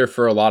contender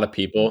for a lot of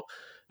people.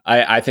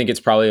 I think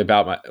it's probably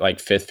about my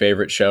 5th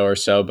favorite show or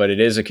so, but it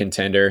is a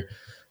contender.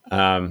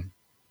 And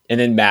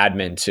then Mad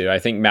Men too. I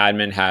think Mad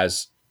Men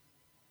has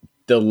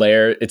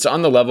it's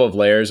on the level of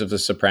layers of The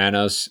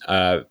Sopranos,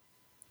 the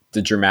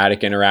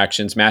dramatic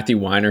interactions. Matthew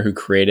Weiner, who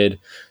created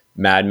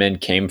Mad Men,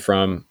 came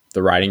from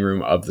the writing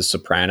room of The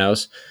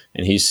Sopranos.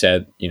 And he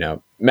said,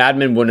 Mad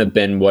Men wouldn't have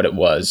been what it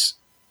was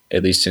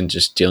at least in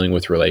just dealing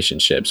with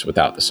relationships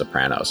without The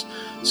Sopranos.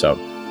 So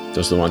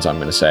those are the ones I'm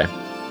going to say.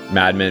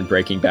 Mad Men,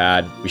 Breaking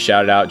Bad. We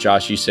shouted out,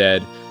 Josh, you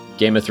said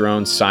Game of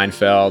Thrones,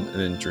 Seinfeld, and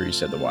then Drew, you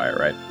said The Wire,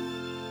 right?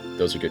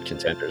 Those are good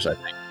contenders, I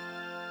think.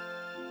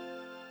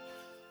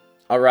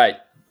 All right.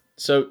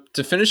 So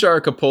to finish our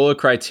Coppola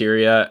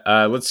criteria,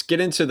 let's get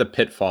into the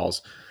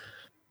pitfalls.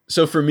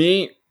 So for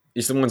me,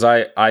 these are the ones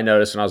I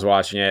noticed when I was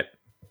watching it.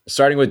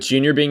 Starting with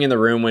Junior being in the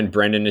room when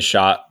Brendan is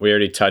shot. We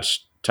already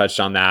touched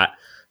on that.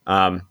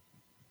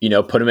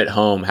 Put him at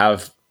home.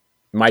 Have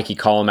Mikey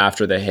call him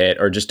after the hit,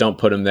 or just don't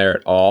put him there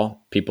at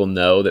all. People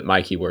know that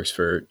Mikey works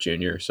for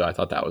Junior, so I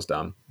thought that was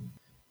dumb.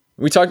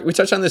 We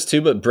touched on this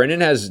too, but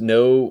Brendan has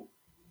no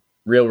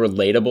real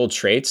relatable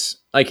traits.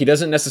 Like, he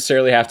doesn't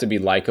necessarily have to be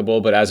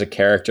likable, but as a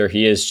character,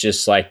 he is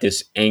just like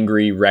this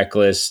angry,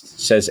 reckless,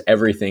 says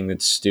everything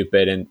that's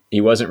stupid, and he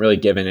wasn't really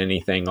given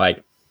anything.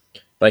 Like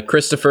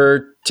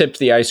Christopher tipped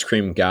the ice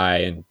cream guy,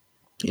 and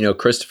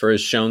Christopher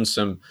has shown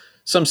some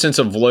sense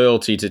of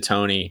loyalty to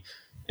Tony,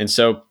 and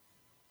so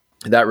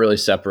that really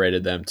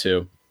separated them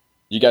too.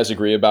 You guys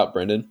agree about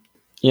Brendan?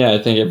 Yeah, I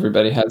think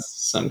everybody has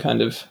some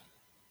kind of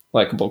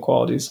likable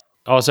qualities.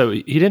 Also,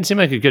 he didn't seem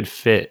like a good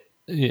fit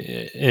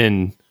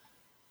in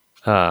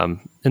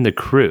the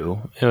crew.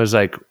 It was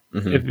like,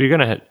 if you're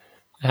gonna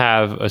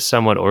have a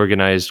somewhat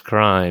organized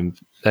crime,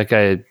 that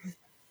guy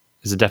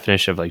is the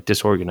definition of like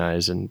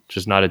disorganized and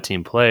just not a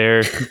team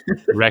player,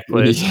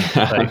 reckless.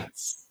 Yeah. Like,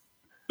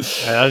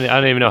 I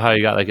don't even know how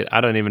he got I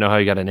don't even know how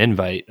he got an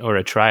invite or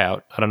a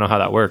tryout. I don't know how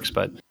that works,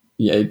 but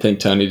yeah, you'd think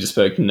Tony just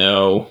be like,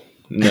 no.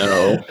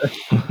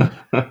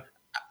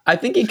 I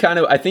think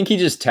he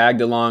just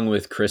tagged along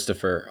with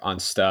Christopher on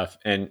stuff,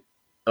 and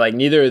like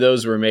neither of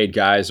those were made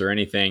guys or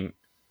anything.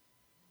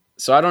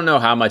 So I don't know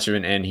how much of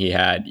an end he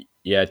had.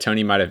 Yeah,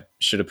 Tony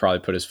should have probably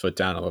put his foot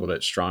down a little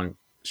bit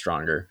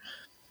stronger,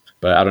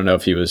 but I don't know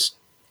if he was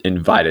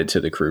invited to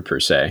the crew per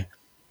se.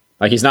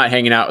 Like, he's not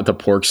hanging out at the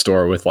pork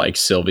store with like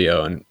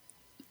Silvio and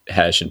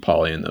Hesh and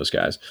Paulie and those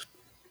guys.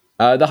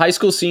 The high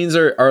school scenes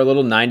are a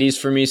little 90s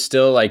for me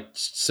still. Like,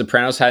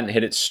 Sopranos hadn't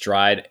hit its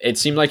stride. It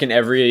seemed like in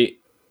every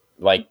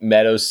like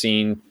Meadows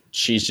scene,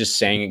 she's just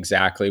saying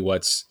exactly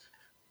what's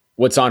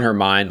on her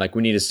mind. Like,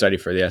 we need to study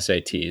for the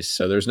SATs.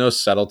 So there's no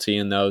subtlety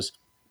in those.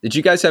 Did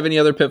you guys have any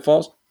other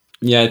pitfalls?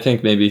 Yeah, I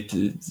think maybe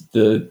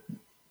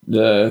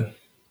the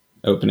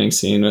opening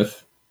scene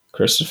with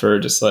Christopher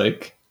just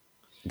like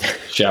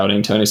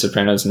shouting Tony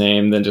Soprano's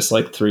name, then just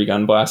like 3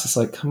 gun blasts. It's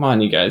like, come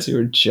on, you guys, you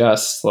were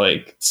just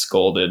like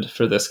scolded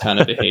for this kind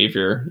of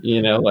behavior.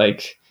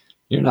 Like,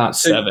 you're not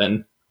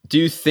 7. Do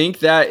you think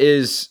that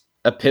is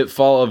a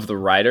pitfall of the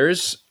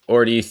writers,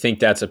 or do you think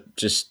that's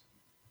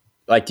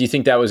do you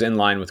think that was in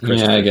line with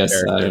Christopher's Yeah, I guess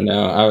character? I don't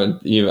know.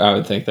 I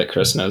would think that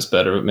Chris knows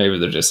better, but maybe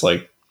they're just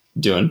like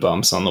doing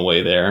bumps on the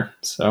way there.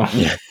 So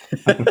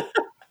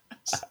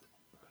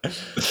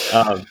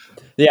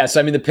yeah. So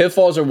I mean, the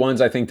pitfalls are ones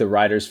I think the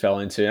writers fell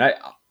into, and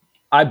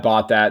I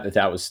bought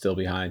that was still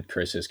behind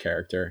Chris's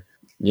character.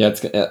 Yeah,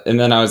 and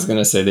then I was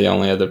gonna say the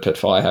only other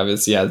pitfall I have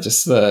is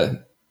just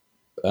the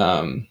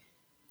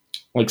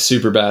like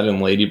Superbad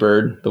and Lady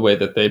Bird. The way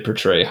that they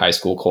portray high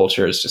school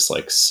culture is just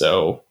like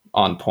so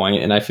on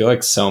point, and I feel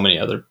like so many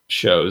other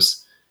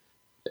shows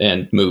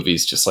and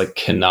movies just like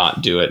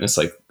cannot do it. And it's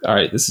like, all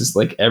right, this is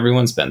like,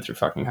 everyone's been through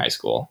fucking high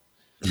school.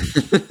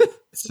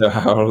 So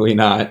how are we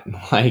not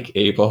like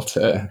able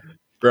to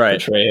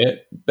portray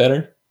it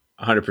better?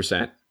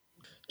 100%.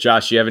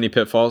 Josh, do you have any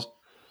pitfalls?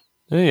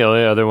 I think the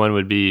only other one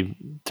would be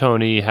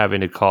Tony having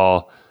to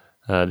call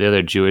the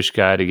other Jewish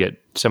guy to get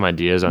some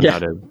ideas on how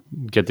to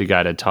get the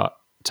guy to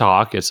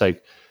talk. It's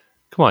like,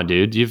 come on,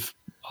 dude, you've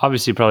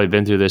obviously probably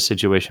been through this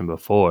situation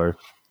before,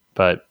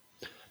 but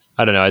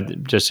I don't know.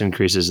 It just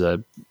increases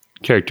the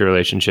character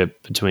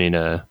relationship between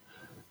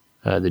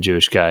the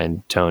Jewish guy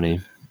and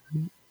Tony.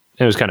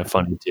 It was kind of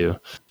funny too.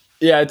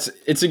 Yeah,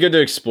 it's a good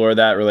to explore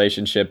that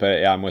relationship.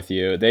 I'm with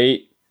you.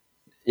 They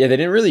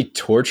didn't really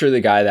torture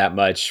the guy that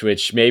much,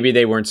 which maybe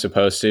they weren't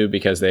supposed to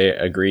because they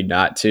agreed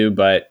not to,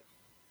 but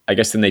I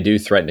guess then they do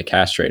threaten to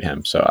castrate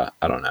him. So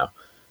I don't know.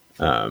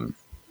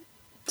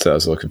 So that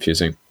was a little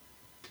confusing.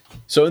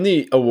 So in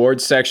the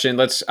awards section,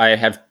 I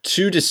have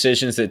 2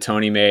 decisions that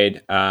Tony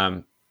made.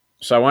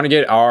 So I want to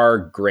get our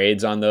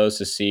grades on those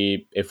to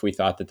see if we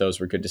thought that those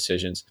were good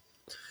decisions.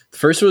 The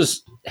first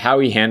was how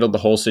he handled the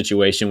whole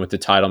situation with the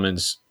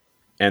Titlemans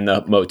and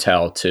the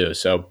motel too.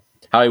 So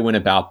how he went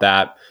about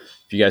that.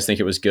 If you guys think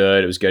it was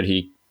good,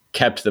 He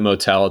kept the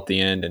motel at the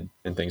end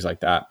and things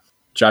like that.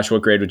 Josh,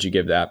 what grade would you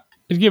give that?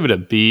 I'd give it a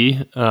B.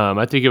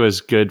 I think it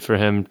was good for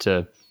him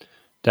to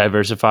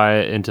diversify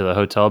into the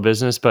hotel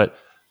business, but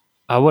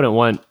I wouldn't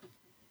want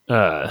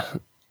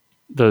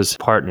those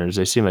partners.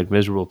 They seem like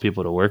miserable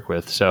people to work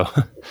with. So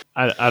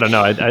I don't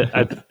know.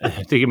 I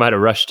think he might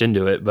have rushed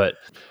into it, but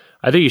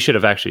I think he should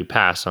have actually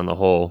passed on the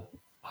whole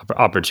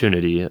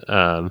opportunity.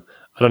 I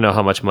don't know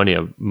how much money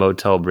a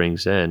motel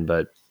brings in,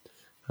 but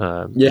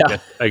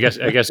I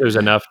guess it was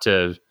enough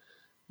to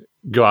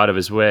go out of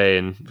his way,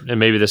 and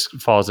maybe this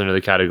falls into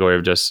the category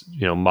of just,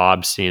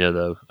 mob scene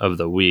of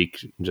the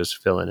week, just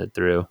filling it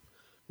through.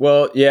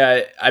 Well,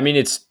 yeah, I mean,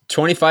 it's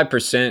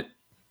 25%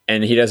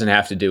 and he doesn't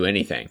have to do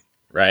anything,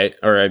 right?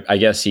 Or I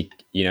guess he,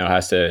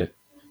 has to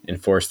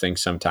enforce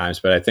things sometimes,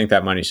 but I think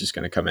that money's just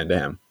going to come into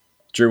him.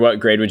 Drew, what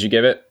grade would you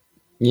give it?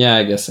 Yeah,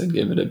 I guess I'd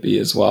give it a B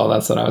as well.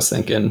 That's what I was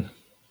thinking.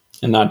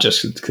 And not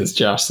just because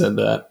Josh said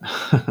that.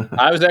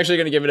 I was actually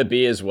going to give it a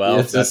B as well.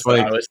 It's just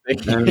like, I was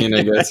thinking. I mean,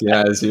 I guess,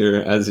 yeah, as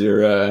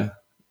your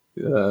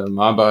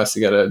mob boss,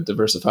 you got to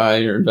diversify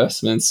your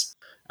investments.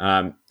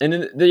 And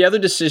then the other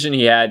decision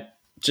he had,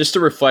 just to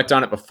reflect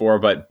on it before,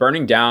 but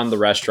burning down the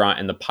restaurant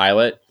in the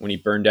pilot, when he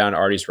burned down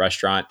Artie's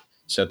restaurant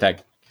so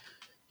that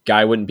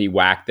guy wouldn't be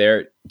whacked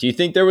there. Do you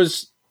think there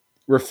was,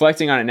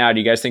 reflecting on it now, do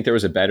you guys think there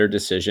was a better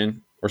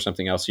decision or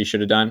something else he should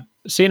have done?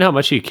 Seeing how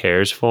much he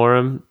cares for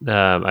him,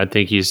 I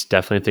think he's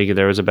definitely thinking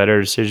there was a better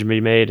decision to be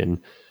made.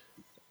 And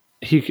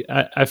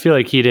I feel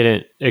like he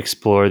didn't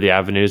explore the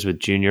avenues with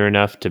Junior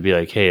enough to be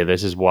like, hey,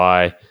 this is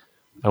why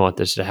I want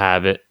this to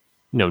have it,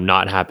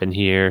 not happen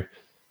here.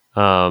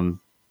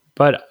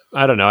 But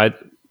I don't know. I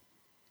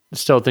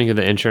still think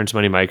the insurance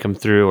money might come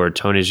through, or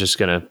Tony's just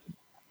going to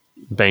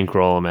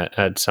bankroll him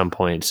at some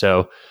point.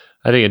 So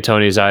I think in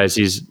Tony's eyes,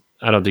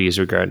 I don't think he's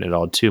regretting it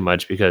all too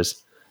much,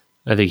 because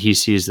I think he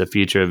sees the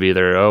future of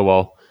either, oh,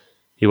 well,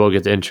 he will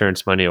get the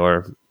insurance money,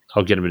 or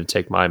I'll get him to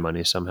take my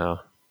money somehow.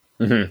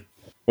 Mm-hmm.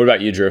 What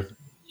about you, Drew?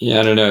 Yeah,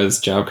 I don't know. His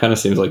job kind of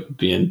seems like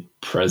being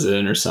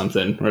president or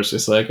something, where it's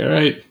just like, all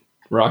right,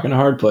 rocking a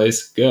hard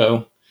place,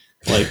 go.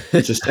 Like,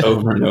 just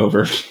over and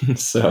over.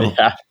 So,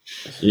 yeah.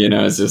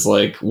 It's just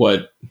like,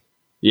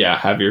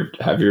 have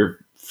your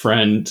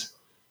friend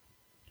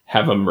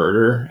have a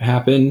murder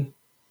happen,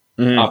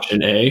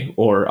 option A,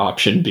 or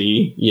option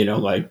B,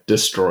 like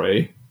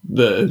destroy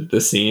the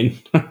scene.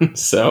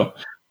 So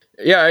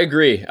yeah, I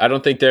agree. I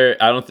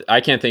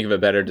can't think of a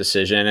better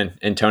decision,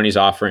 and Tony's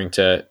offering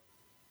to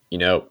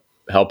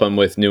help him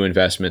with new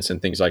investments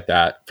and things like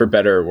that, for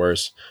better or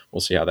worse. We'll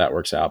see how that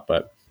works out.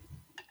 But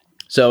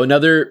so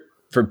another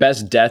for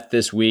best death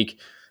this week,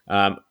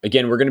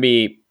 again, we're going to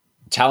be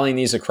tallying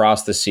these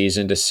across the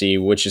season to see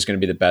which is going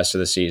to be the best of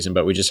the season,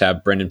 but we just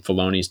have Brendan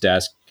Filoni's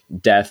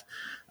death.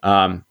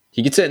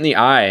 He gets it in the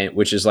eye,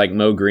 which is like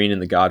Mo Green in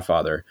The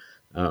Godfather.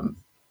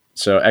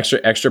 So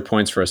extra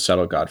points for a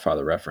subtle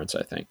Godfather reference,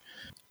 I think.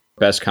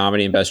 Best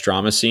comedy and best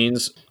drama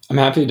scenes. I'm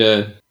happy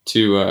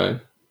to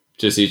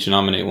just each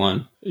nominate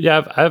one.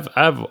 Yeah,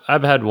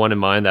 I've had one in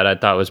mind that I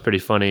thought was pretty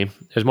funny.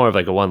 It was more of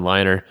like a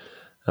one-liner.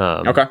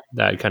 Okay.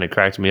 That kind of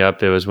cracked me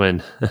up. It was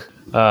when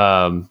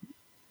who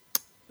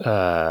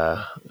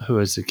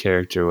was the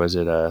character? Was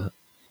it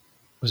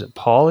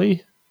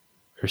Paulie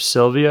or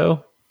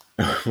Silvio?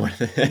 Wait.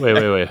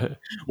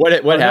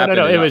 What happened?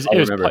 No. It was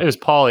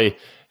Paulie,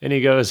 and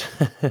he goes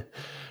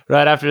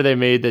right after they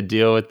made the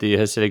deal with the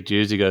Hasidic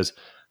Jews. He goes,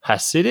 "I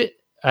seen it,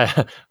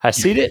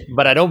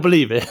 but I don't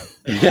believe it."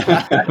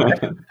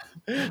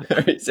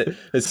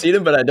 I seen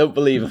him, but I don't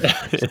believe him.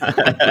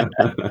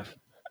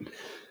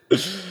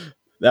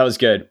 That was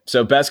good.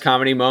 So, best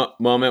comedy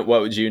moment.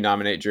 What would you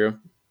nominate, Drew?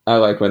 I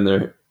like when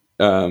they're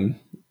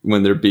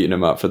beating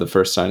him up for the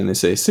first time and they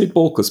say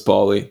Bolkus,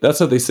 Paulie. That's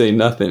how they say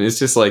nothing. It's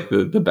just like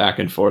the back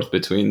and forth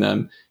between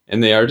them,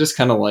 and they are just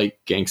kind of like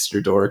gangster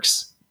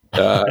dorks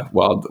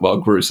while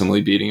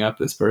gruesomely beating up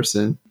this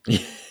person.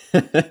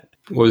 What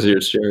was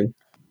yours, Jerry?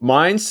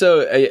 Mine.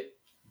 So I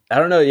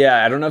don't know.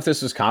 Yeah, I don't know if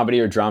this was comedy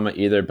or drama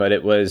either, but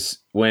it was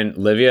when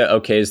Livia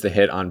okays the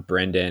hit on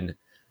Brendan.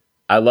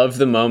 I love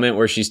the moment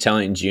where she's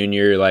telling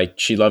Junior like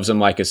she loves him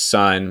like a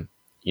son.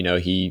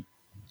 He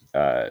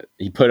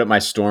put up my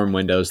storm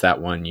windows that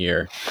one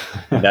year.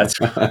 That's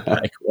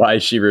like why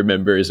she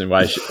remembers and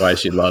why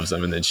she loves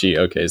him. And then she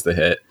okays the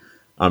hit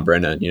on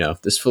Brendan.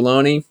 This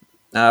Filoni,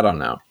 I don't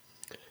know.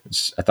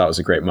 I thought it was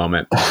a great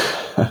moment.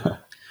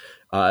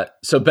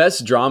 So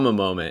best drama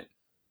moment.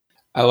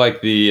 I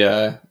like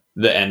the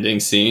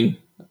ending scene.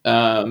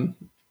 I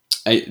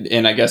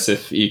guess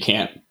if you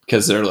can't,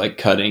 because they're like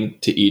cutting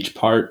to each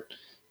part,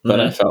 but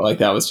I felt like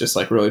that was just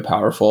like really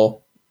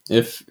powerful.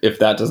 If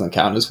that doesn't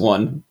count as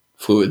one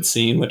fluid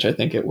scene, which I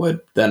think it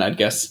would, then I'd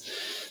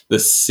guess the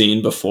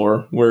scene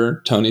before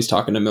where Tony's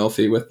talking to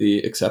Milfy with the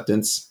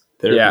acceptance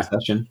therapy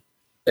session.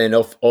 And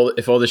if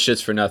all the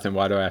shit's for nothing,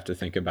 why do I have to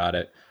think about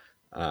it?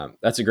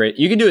 That's a great.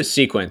 You can do a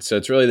sequence, so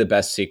it's really the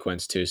best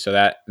sequence too. So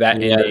that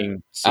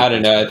ending. I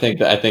don't know. I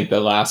think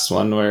the last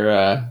one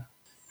where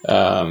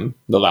the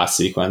last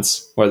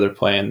sequence where they're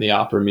playing the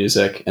opera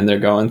music and they're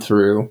going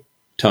through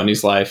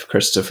Tony's life,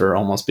 Christopher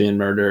almost being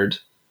murdered,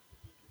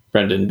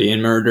 Brendan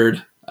being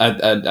murdered. I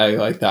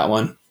like that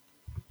one.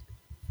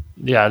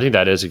 Yeah, I think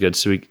that is a good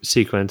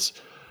sequence.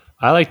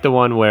 I like the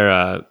one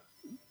where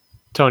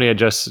Tony had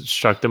just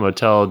struck the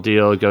motel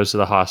deal, goes to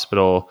the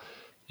hospital,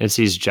 and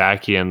sees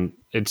Jackie, and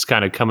it's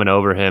kind of coming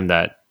over him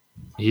that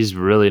he's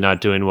really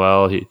not doing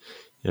well.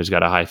 He's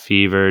got a high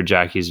fever.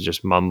 Jackie's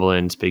just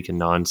mumbling, speaking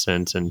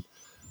nonsense, and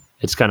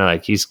it's kind of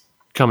like he's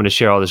coming to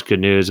share all this good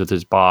news with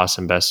his boss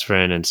and best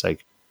friend, and it's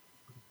like,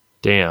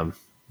 damn,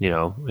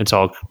 it's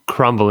all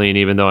crumbling,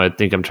 even though I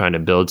think I'm trying to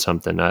build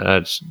something. I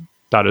just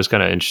thought it was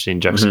kind of interesting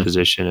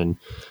juxtaposition, and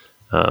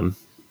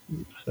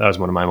that was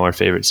one of my more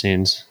favorite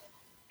scenes.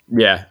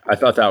 Yeah, I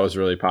thought that was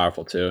really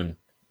powerful too. And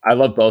I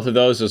love both of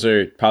those. Those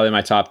are probably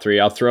my top three.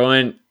 I'll throw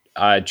in,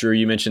 Drew,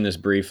 you mentioned this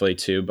briefly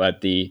too,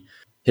 but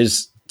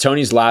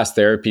Tony's last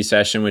therapy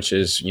session, which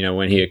is,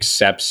 when he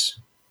accepts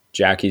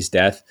Jackie's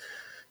death,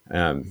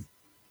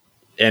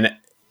 and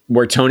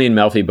where Tony and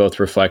Melfi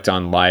both reflect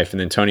on life. And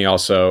then Tony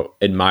also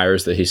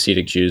admires the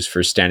Hasidic Jews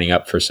for standing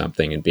up for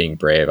something and being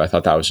brave. I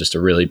thought that was just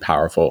a really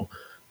powerful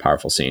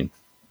scene.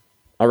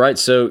 All right.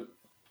 So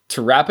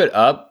to wrap it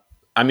up,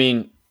 I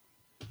mean,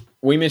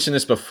 we mentioned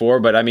this before,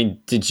 but I mean,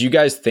 did you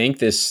guys think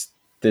this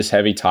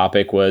heavy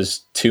topic was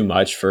too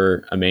much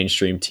for a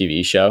mainstream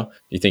TV show? Do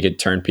you think it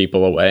turned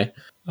people away?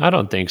 I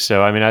don't think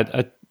so. I mean,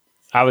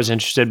 I was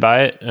interested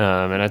by it.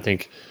 And I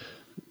think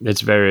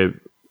it's very,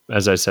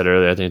 as I said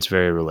earlier, I think it's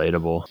very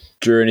relatable.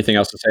 Drew, anything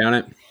else to say on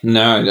it?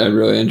 No, I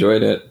really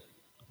enjoyed it.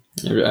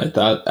 I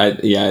thought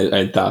that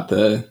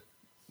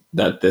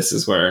this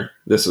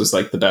was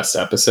like the best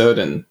episode,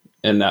 and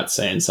that's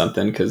saying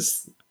something,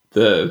 because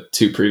the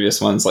two previous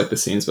ones, like the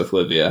scenes with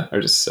Livia, are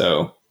just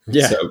so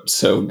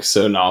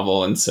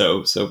novel and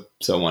so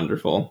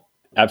wonderful.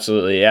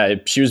 Absolutely. Yeah.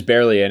 She was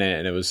barely in it,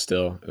 and it was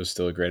still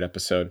a great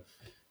episode.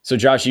 So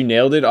Josh, you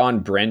nailed it on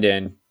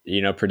Brendan,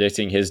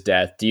 predicting his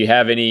death. Do you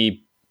have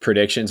any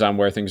predictions on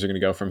where things are going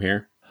to go from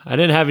here? I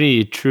didn't have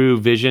any true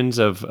visions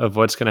of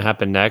what's going to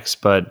happen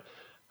next, but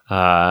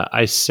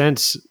I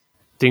sense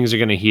things are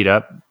going to heat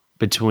up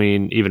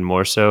even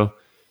more so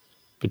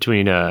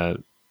between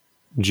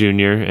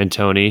Junior and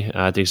Tony.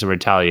 I think some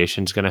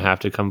retaliation is going to have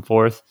to come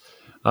forth.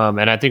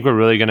 And I think we're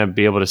really going to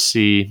be able to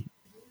see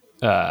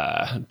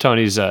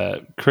Tony's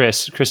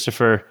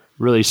Christopher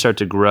really start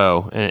to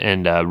grow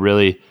and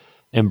really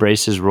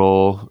embrace his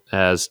role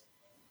as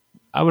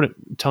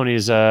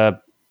Tony's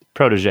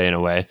protege in a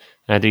way.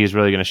 And I think he's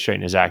really going to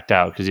straighten his act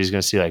out, because he's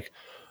going to see like,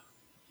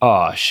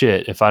 oh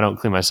shit, if I don't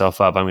clean myself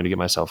up, I'm going to get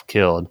myself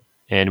killed.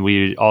 And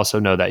we also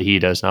know that he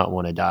does not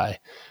want to die.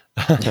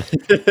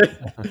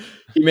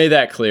 He made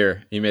that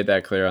clear.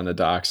 On the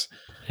docs.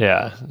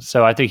 Yeah.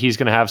 So I think he's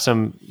going to have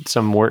some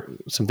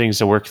things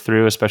to work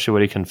through, especially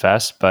what he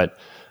confessed. But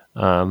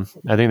I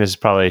think this is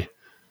probably,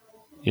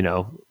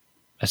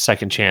 a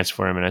second chance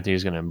for him, and I think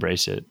he's going to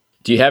embrace it.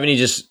 Do you have any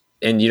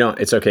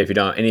it's okay if you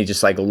don't, any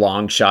just like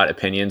long shot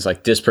opinions,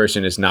 like this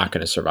person is not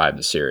going to survive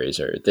the series,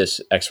 or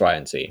this X, Y,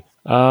 and Z?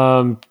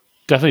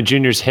 Definitely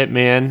Junior's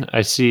hitman.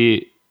 I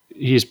see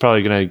he's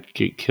probably going to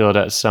get killed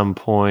at some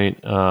point.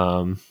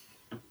 And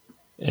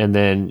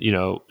then,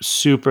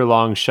 super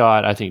long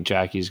shot, I think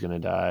Jackie's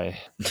going to die.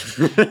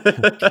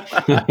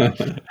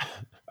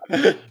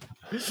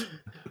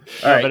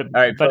 All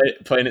right,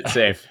 playing it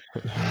safe.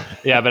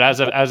 Yeah, but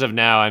as of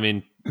now, I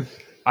mean,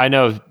 I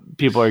know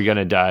people are going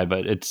to die,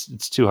 but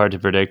it's too hard to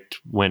predict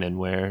when and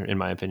where, in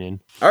my opinion.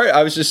 All right,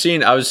 I was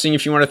seeing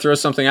if you want to throw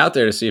something out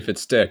there to see if it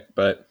stick,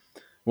 but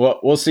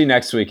we'll see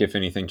next week if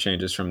anything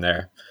changes from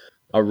there.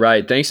 All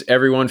right, thanks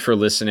everyone for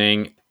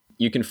listening.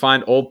 You can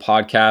find old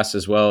podcasts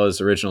as well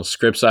as original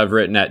scripts I've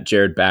written at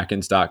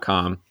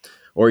jaredbackins.com,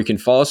 or you can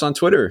follow us on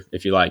Twitter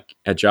if you like,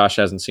 at Josh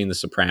Hasn't Seen The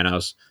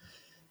Sopranos.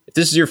 If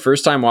this is your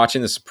first time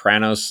watching The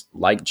Sopranos,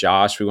 like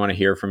Josh, we want to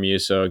hear from you.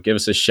 So give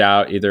us a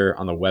shout either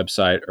on the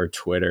website or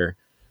Twitter.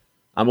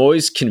 I'm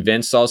always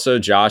convinced also,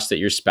 Josh, that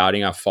you're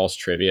spouting off false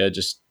trivia.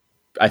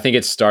 I think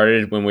it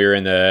started when we were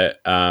in the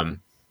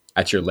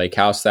at your lake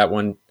house that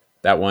one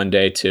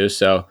day too.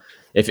 So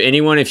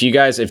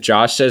if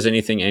Josh says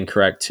anything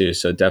incorrect too,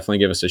 so definitely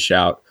give us a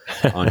shout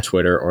on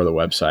Twitter or the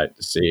website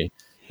to see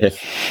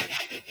if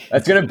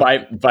that's going to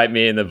bite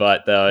me in the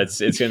butt though.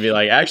 It's going to be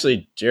like,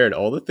 actually, Jared,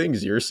 all the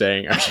things you're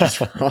saying are just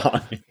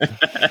wrong.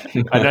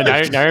 I know,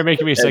 now you're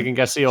making me second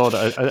guess the old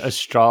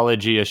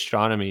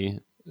astronomy.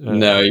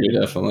 No,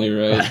 you're definitely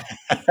right.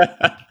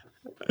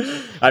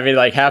 I mean,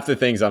 like half the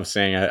things I'm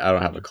saying, I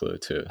don't have a clue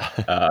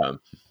to.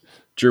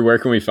 Drew, where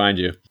can we find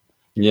you?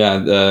 Yeah,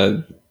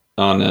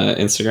 on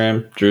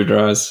Instagram, Drew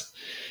Draws,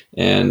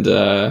 and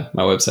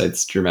my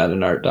website's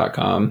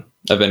drewmaddenart.com.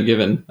 I've been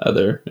given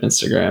other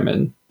Instagram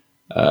and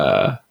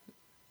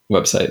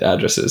website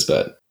addresses,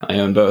 but I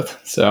own both.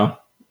 So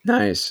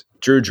nice.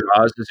 Drew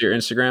Draws is your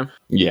Instagram?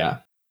 Yeah.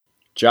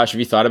 Josh, have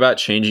you thought about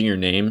changing your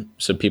name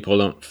so people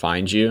don't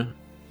find you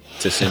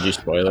to send you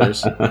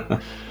spoilers?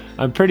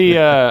 I'm pretty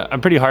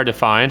hard to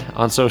find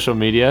on social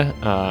media.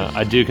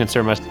 I do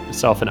consider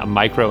myself a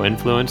micro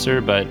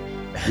influencer, but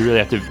you really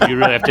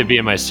have to be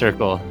in my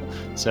circle.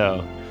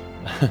 So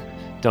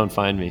don't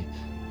find me.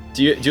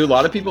 Do a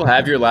lot of people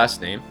have your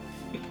last name?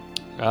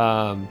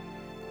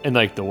 In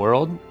like the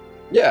world?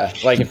 Yeah.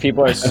 Like if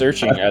people are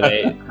searching,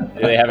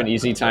 do they have an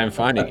easy time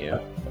finding you?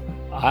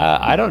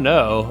 I don't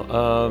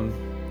know.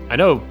 I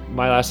know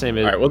my last name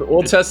is. All right,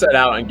 we'll test that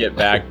out and get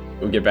back.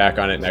 We'll get back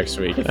on it next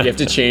week. If you have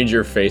to change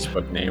your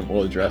Facebook name,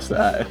 we'll address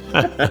that.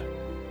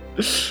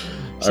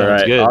 All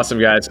right. Good. Awesome,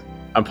 guys.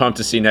 I'm pumped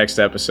to see next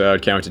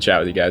episode. Can't wait to chat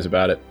with you guys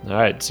about it. All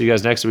right. See you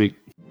guys next week.